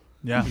humble.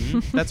 Yeah.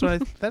 That's what I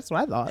thought. That's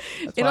It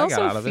what I got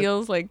also out of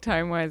feels like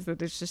time-wise that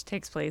this just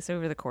takes place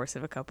over the course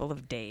of a couple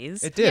of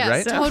days. It did, yes,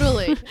 right?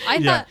 totally. I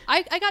Yeah.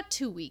 thought I got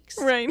 2 weeks.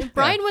 Right.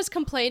 Brian was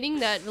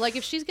complaining that, like,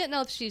 if she's getting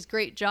all these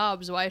great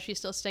jobs, why is she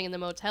still staying in the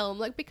motel? I'm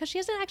like, because she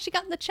hasn't actually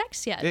gotten the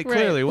checks yet. It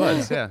clearly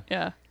was. Yeah.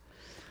 Yeah.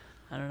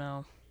 I don't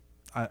know.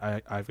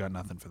 I've got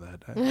nothing for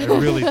that. I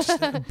really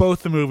just,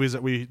 both the movies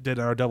that we did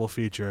in our double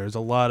feature, there's a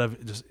lot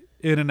of just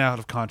in and out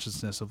of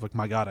consciousness of like,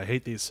 my God, I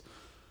hate these.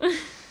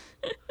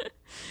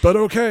 But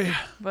okay.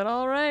 But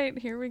all right,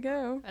 here we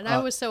go. And I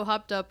was so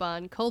hopped up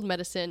on cold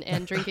medicine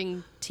and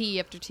drinking tea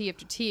after tea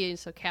after tea,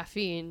 so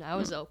caffeine. I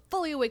was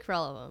fully awake for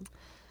all of them.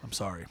 I'm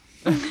sorry.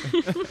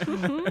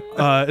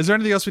 Is there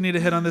anything else we need to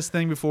hit on this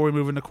thing before we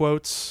move into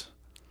quotes?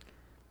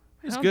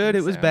 It was good.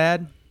 It was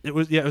bad. It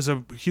was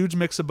a huge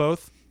mix of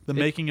both. The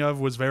making of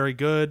was very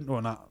good.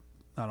 Well, not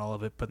all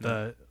of it, but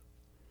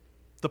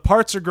the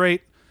parts are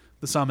great.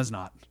 The sum is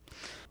not.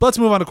 But let's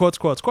move on to quotes.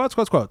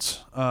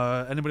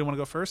 Anybody want to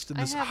go first in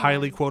I this have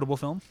highly mine. quotable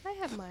film? I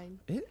have mine.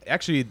 It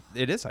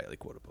is highly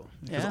quotable.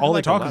 Because Yeah. all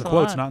like they a talk lot. is A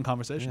quotes, lot. not in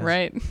conversation.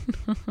 Right.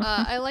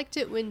 I liked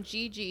it when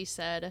Gigi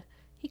said,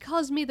 "He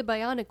calls me the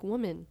bionic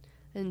woman."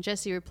 And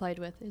Jesse replied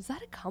with, "Is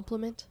that a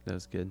compliment?" That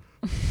was good.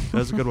 That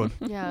was a good one.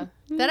 Yeah.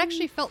 That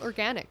actually felt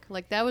organic.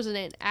 Like, that was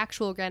an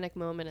actual organic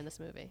moment in this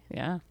movie.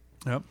 Yeah.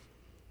 Yep.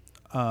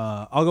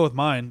 I'll go with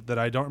mine that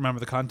I don't remember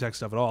the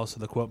context of at all, so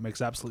the quote makes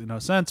absolutely no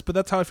sense, but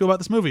that's how I feel about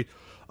this movie.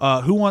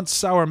 Who wants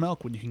sour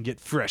milk when you can get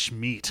fresh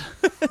meat?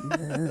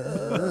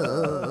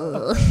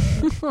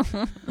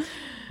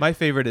 My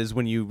favorite is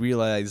when you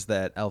realize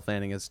that Elle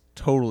Fanning has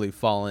totally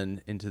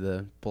fallen into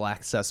the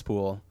black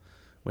cesspool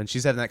when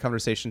she's having that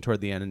conversation toward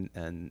the end,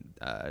 and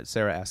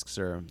Sarah asks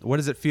her, "What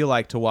does it feel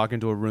like to walk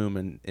into a room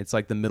and it's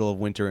like the middle of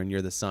winter and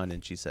you're the sun?"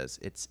 And she says,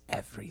 "It's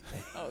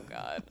everything." Oh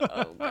God.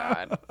 Oh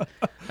God.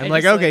 I'm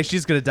like, okay,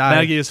 she's gonna die.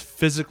 Maggie is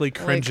physically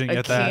cringing Like,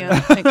 at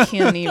that. I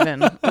can't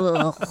even.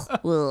 Ugh.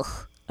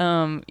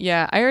 Ugh.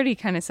 Yeah, I already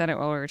kind of said it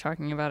while we were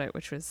talking about it,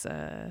 which was,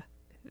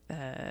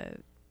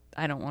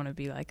 I don't want to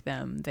be like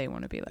them. They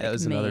want to be like me. That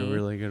was another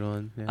really good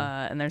one.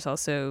 Yeah. And there's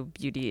also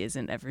beauty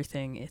isn't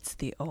everything; it's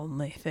the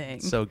only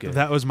thing. So good.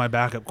 That was my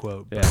backup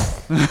quote. yeah.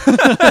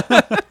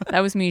 That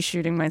was me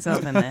shooting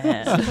myself in the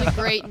head. It's a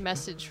great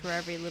message for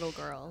every little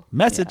girl.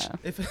 Message. Yeah.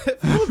 If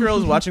a little girl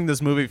is watching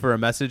this movie for a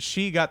message,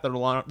 she got the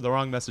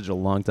wrong message a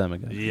long time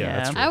ago. Yeah,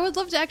 that's Yeah. true. I would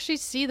love to actually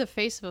see the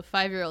face of a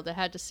 5-year-old that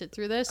had to sit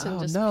through this and Oh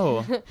just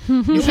no!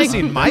 You should have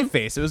seen my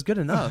face. It was good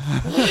enough.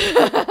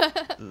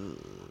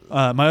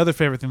 My other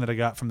favorite thing that I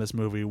got from this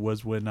movie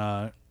was when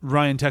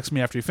Ryan texted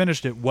me after he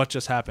finished it, "What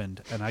just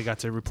happened?" And I got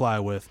to reply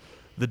with,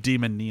 "The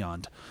demon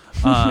Neon."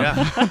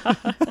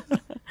 Yeah.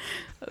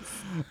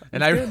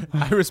 And I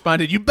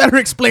responded, "You better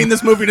explain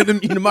this movie to me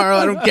tomorrow.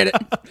 I don't get it."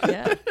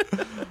 Yeah.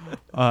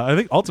 I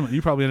think ultimately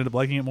you probably ended up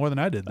liking it more than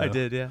I did. Though. I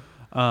did, yeah.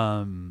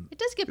 it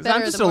does get 'Cause better.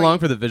 I'm just the more along you-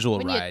 for the visual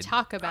when ride. you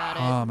talk about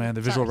it. Oh, man, the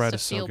it visual starts ride to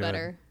is so feel good.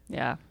 better.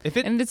 Yeah. If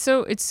it- And it's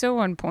so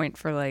on point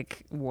for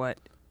like what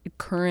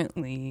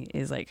currently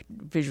is like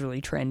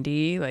visually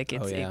trendy. Like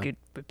Oh, yeah. it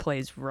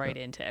plays right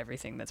into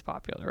everything that's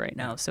popular right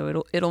now.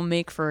 So it'll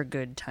make for a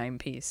good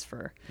timepiece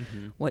for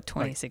what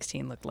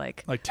 2016 looked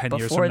like. Like 10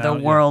 years before from the now,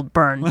 yeah. world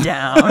burned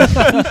down.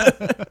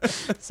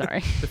 Sorry.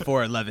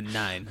 Before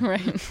 11/9, Right.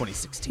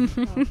 2016.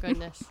 Oh,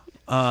 goodness.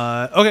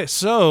 Okay,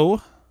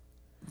 so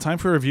time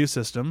for a review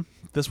system.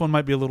 This one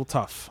might be a little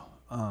tough.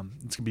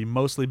 It's going to be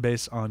mostly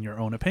based on your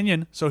own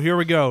opinion. So here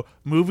we go.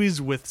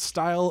 Movies with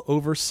style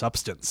over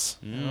substance.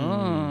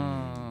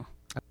 Oh.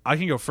 I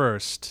can go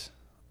first.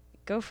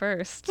 Go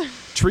first.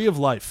 Tree of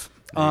Life.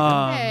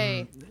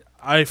 Hey.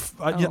 I've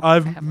I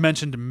haven't.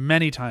 mentioned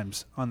many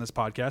times on this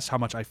podcast how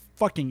much I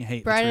fucking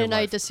hate Brian The Tree and of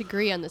I Life.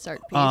 disagree on this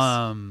art piece.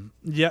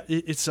 Yeah,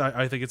 it's.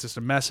 I think it's just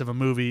a mess of a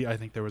movie. I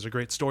think there was a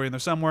great story in there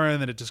somewhere, and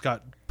then it just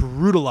got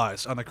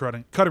brutalized on the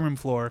cutting room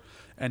floor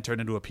and turned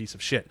into a piece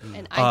of shit.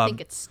 And I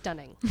think it's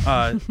stunning.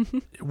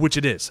 Which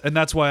it is, and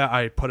that's why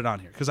I put it on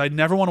here because I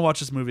never want to watch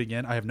this movie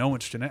again. I have no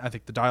interest in it. I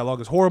think the dialogue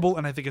is horrible,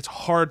 and I think it's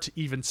hard to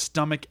even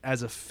stomach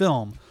as a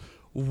film.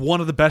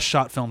 One of the best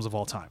shot films of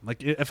all time.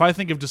 Like if I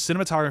think of just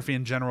cinematography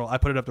in general, I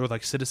put it up there with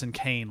like Citizen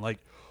Kane. Like,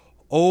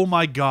 oh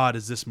my God,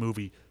 is this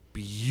movie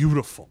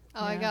beautiful?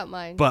 Oh, I got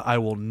mine. But I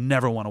will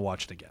never want to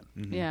watch it again.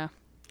 Yeah.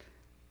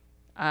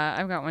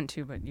 I've got one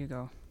too, but you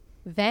go.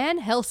 Van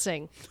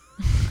Helsing.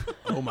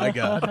 Oh my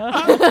god.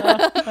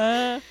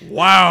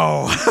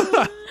 Wow.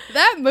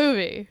 That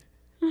movie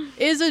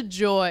is a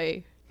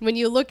joy when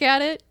you look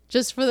at it,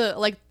 just for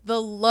the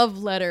love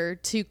letter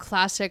to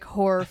classic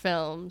horror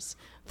films,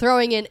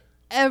 throwing in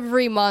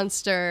every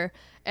monster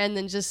and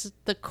then just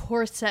the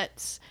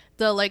corsets,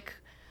 the like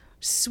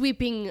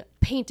sweeping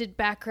painted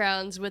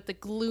backgrounds with the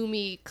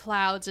gloomy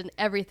clouds and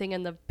everything,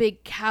 and the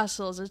big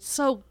castles. It's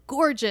so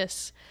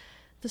gorgeous.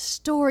 The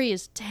story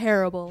is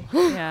terrible.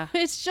 Yeah.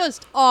 It's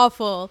just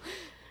awful.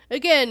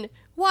 Again,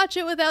 watch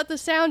it without the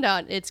sound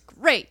on. It's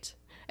great.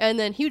 And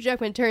then Hugh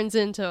Jackman turns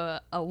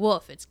into a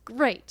wolf. It's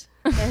great.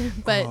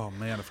 But Oh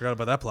man, I forgot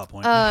about that plot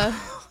point.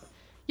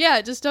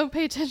 yeah, just don't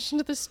pay attention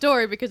to the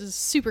story because it's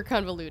super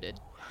convoluted.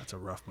 That's a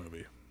rough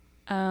movie.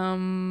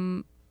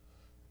 I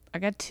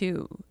got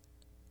two.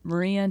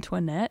 Marie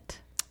Antoinette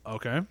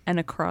Okay. and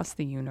Across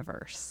the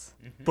Universe.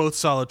 Both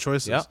solid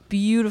choices. Yep.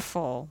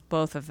 Beautiful,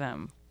 both of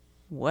them.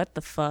 What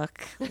the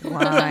fuck?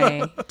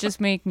 Why? Just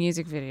make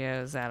music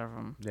videos out of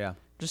them. Yeah.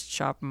 Just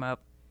chop them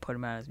up, put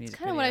them out as music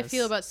Kind of videos. what I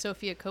feel about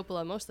Sofia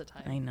Coppola most of the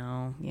time. I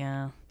know,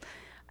 yeah.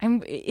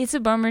 It's a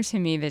bummer to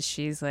me that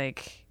she's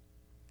like,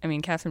 I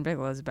mean, Catherine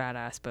Bigelow's a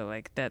badass, but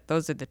like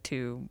those are the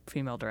two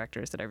female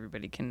directors that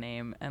everybody can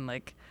name. And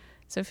like,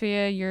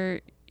 Sophia, you're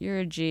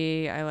a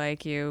G. I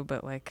like you,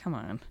 but like, come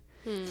on,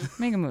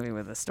 make a movie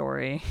with a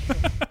story.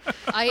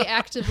 I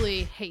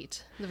actively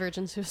hate The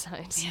Virgin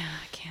Suicides. Yeah,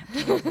 I can't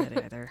deal with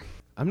it either.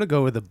 I'm gonna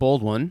go with a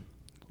bold one.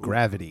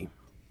 Gravity.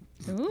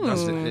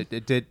 Ooh.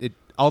 It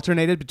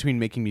alternated between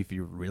making me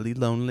feel really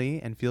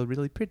lonely and feel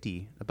really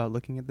pretty about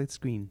looking at the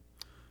screen.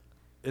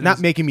 Not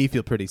is- making me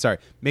feel pretty. Sorry,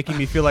 making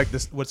me feel like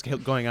this. What's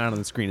going on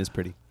the screen is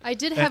pretty. I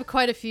did have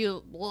quite a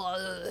few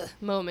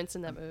moments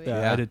in that movie. Yeah,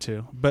 Yeah. I did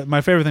too. But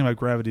my favorite thing about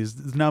Gravity is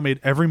it's now made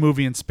every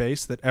movie in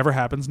space that ever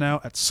happens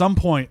now. At some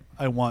point,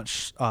 I want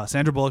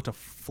Sandra Bullock to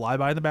fly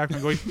by in the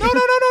background going, no, no,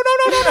 no, no,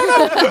 no, no,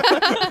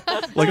 no, no.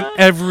 Like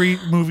every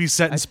movie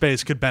set in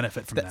space could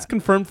benefit from That's that.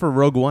 confirmed for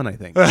Rogue One, I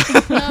think.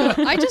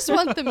 I just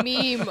want the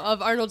meme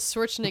of Arnold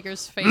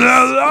Schwarzenegger's face.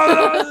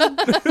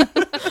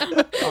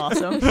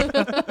 Awesome.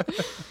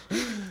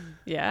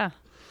 Yeah.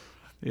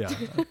 Yeah.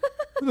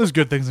 There's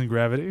good things in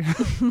Gravity.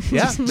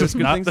 Yeah, Just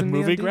good not things the in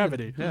movie idea.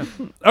 Gravity. Yeah.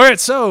 All right,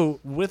 so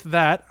with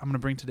that, I'm going to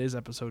bring today's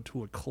episode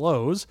to a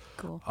close.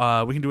 Cool.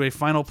 We can do a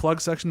final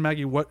plug section.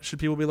 Maggie, what should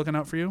people be looking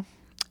out for you?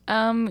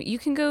 You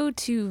can go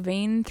to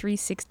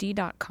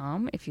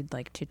Vane360.com if you'd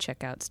like to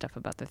check out stuff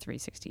about the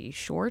 360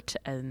 short,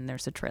 and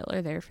there's a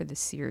trailer there for the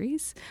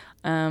series.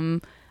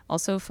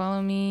 Also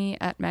follow me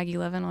at Maggie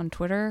Levin on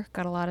Twitter.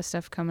 Got a lot of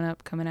stuff coming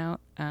out.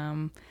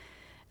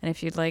 And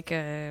if you'd like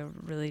a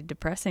really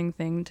depressing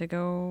thing to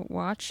go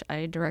watch,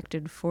 I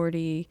directed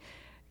 40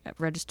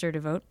 register to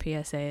vote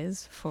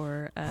PSAs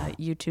for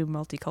YouTube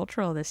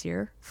Multicultural this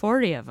year.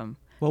 40 of them.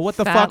 Well, what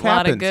the Fat fuck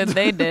lot happened? of good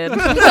they did. I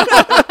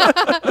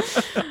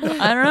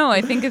don't know.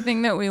 I think a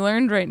thing that we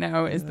learned right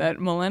now is that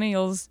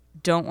millennials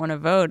don't want to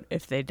vote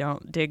if they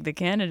don't dig the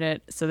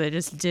candidate, so they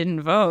just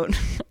didn't vote.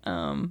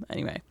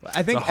 Anyway,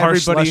 I think It's a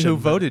harsh everybody who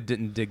lesson, but- voted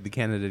didn't dig the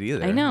candidate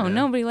either. I know Yeah.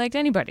 nobody liked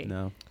anybody.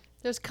 No.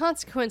 There's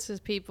consequences,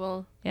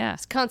 people. Yeah.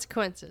 There's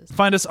consequences.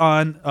 Find us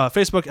on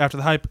Facebook, After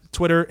the Hype,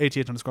 Twitter,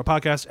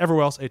 ATH_podcast,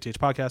 everywhere else, ATH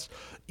Podcast.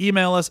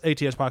 Email us,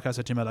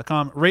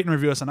 athpodcast@gmail.com. Rate and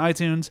review us on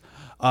iTunes.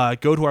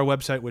 Go to our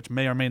website, which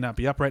may or may not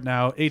be up right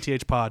now,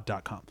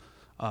 athpod.com.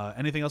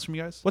 Anything else from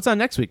you guys? What's on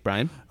next week,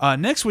 Brian?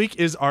 Next week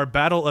is our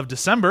Battle of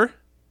December.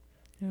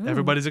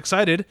 Everybody's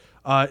excited.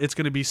 It's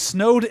going to be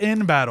Snowed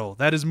In Battle.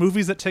 That is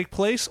movies that take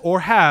place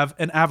or have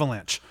an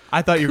avalanche.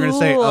 I thought you were going to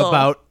say Cool.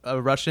 about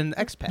a Russian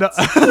expat.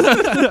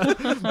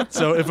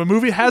 So if a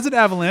movie has an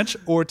avalanche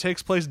or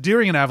takes place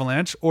during an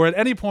avalanche or at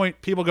any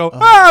point people go,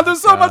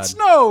 there's so God. much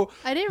snow.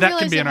 I didn't that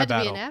realize can be it in our had to be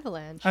battle. an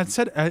avalanche. I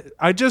said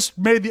I just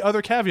made the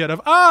other caveat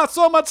of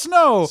so much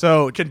snow.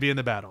 So it can be in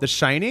the battle. The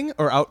Shining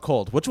or Out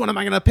Cold? Which one am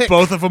I going to pick?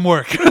 Both of them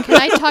work. Can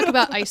I talk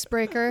about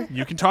Icebreaker?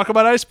 You can talk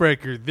about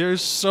Icebreaker.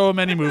 There's so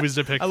many movies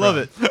to pick I from. love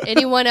it.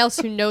 Anyone else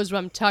who knows what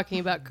I'm talking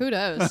about,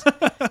 kudos.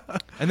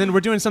 And then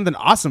we're doing something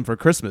awesome for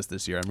Christmas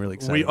this year. I'm really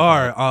excited. We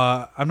about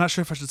are. it. I'm not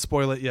sure if I should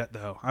spoil it yet,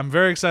 though. I'm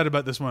very excited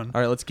about this one.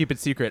 All right, let's keep it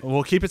secret.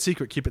 We'll keep it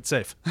secret. Keep it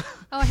safe. Oh,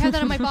 I had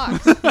that on my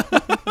box. I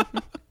don't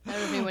know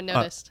if anyone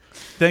noticed.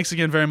 Thanks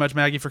again very much,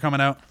 Maggie, for coming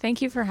out.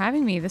 Thank you for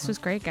having me. This was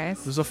great, guys.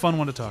 This was a fun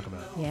one to talk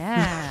about.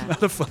 Yeah.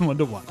 Not a fun one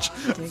to watch.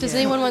 Does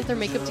anyone want their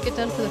makeup to get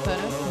done for the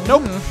photo?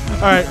 Nope.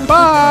 All right.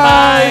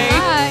 Bye.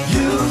 Bye.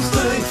 You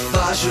think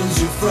fashion's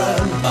your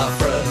friend, my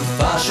friend.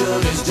 Fashion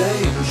is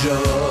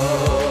danger.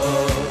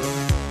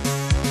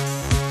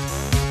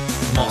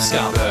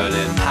 Moscow,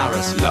 Berlin,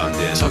 Paris,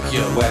 London,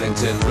 Tokyo,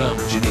 Wellington, Rome,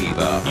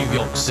 Geneva, New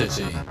York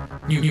City.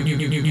 New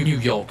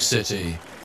York City.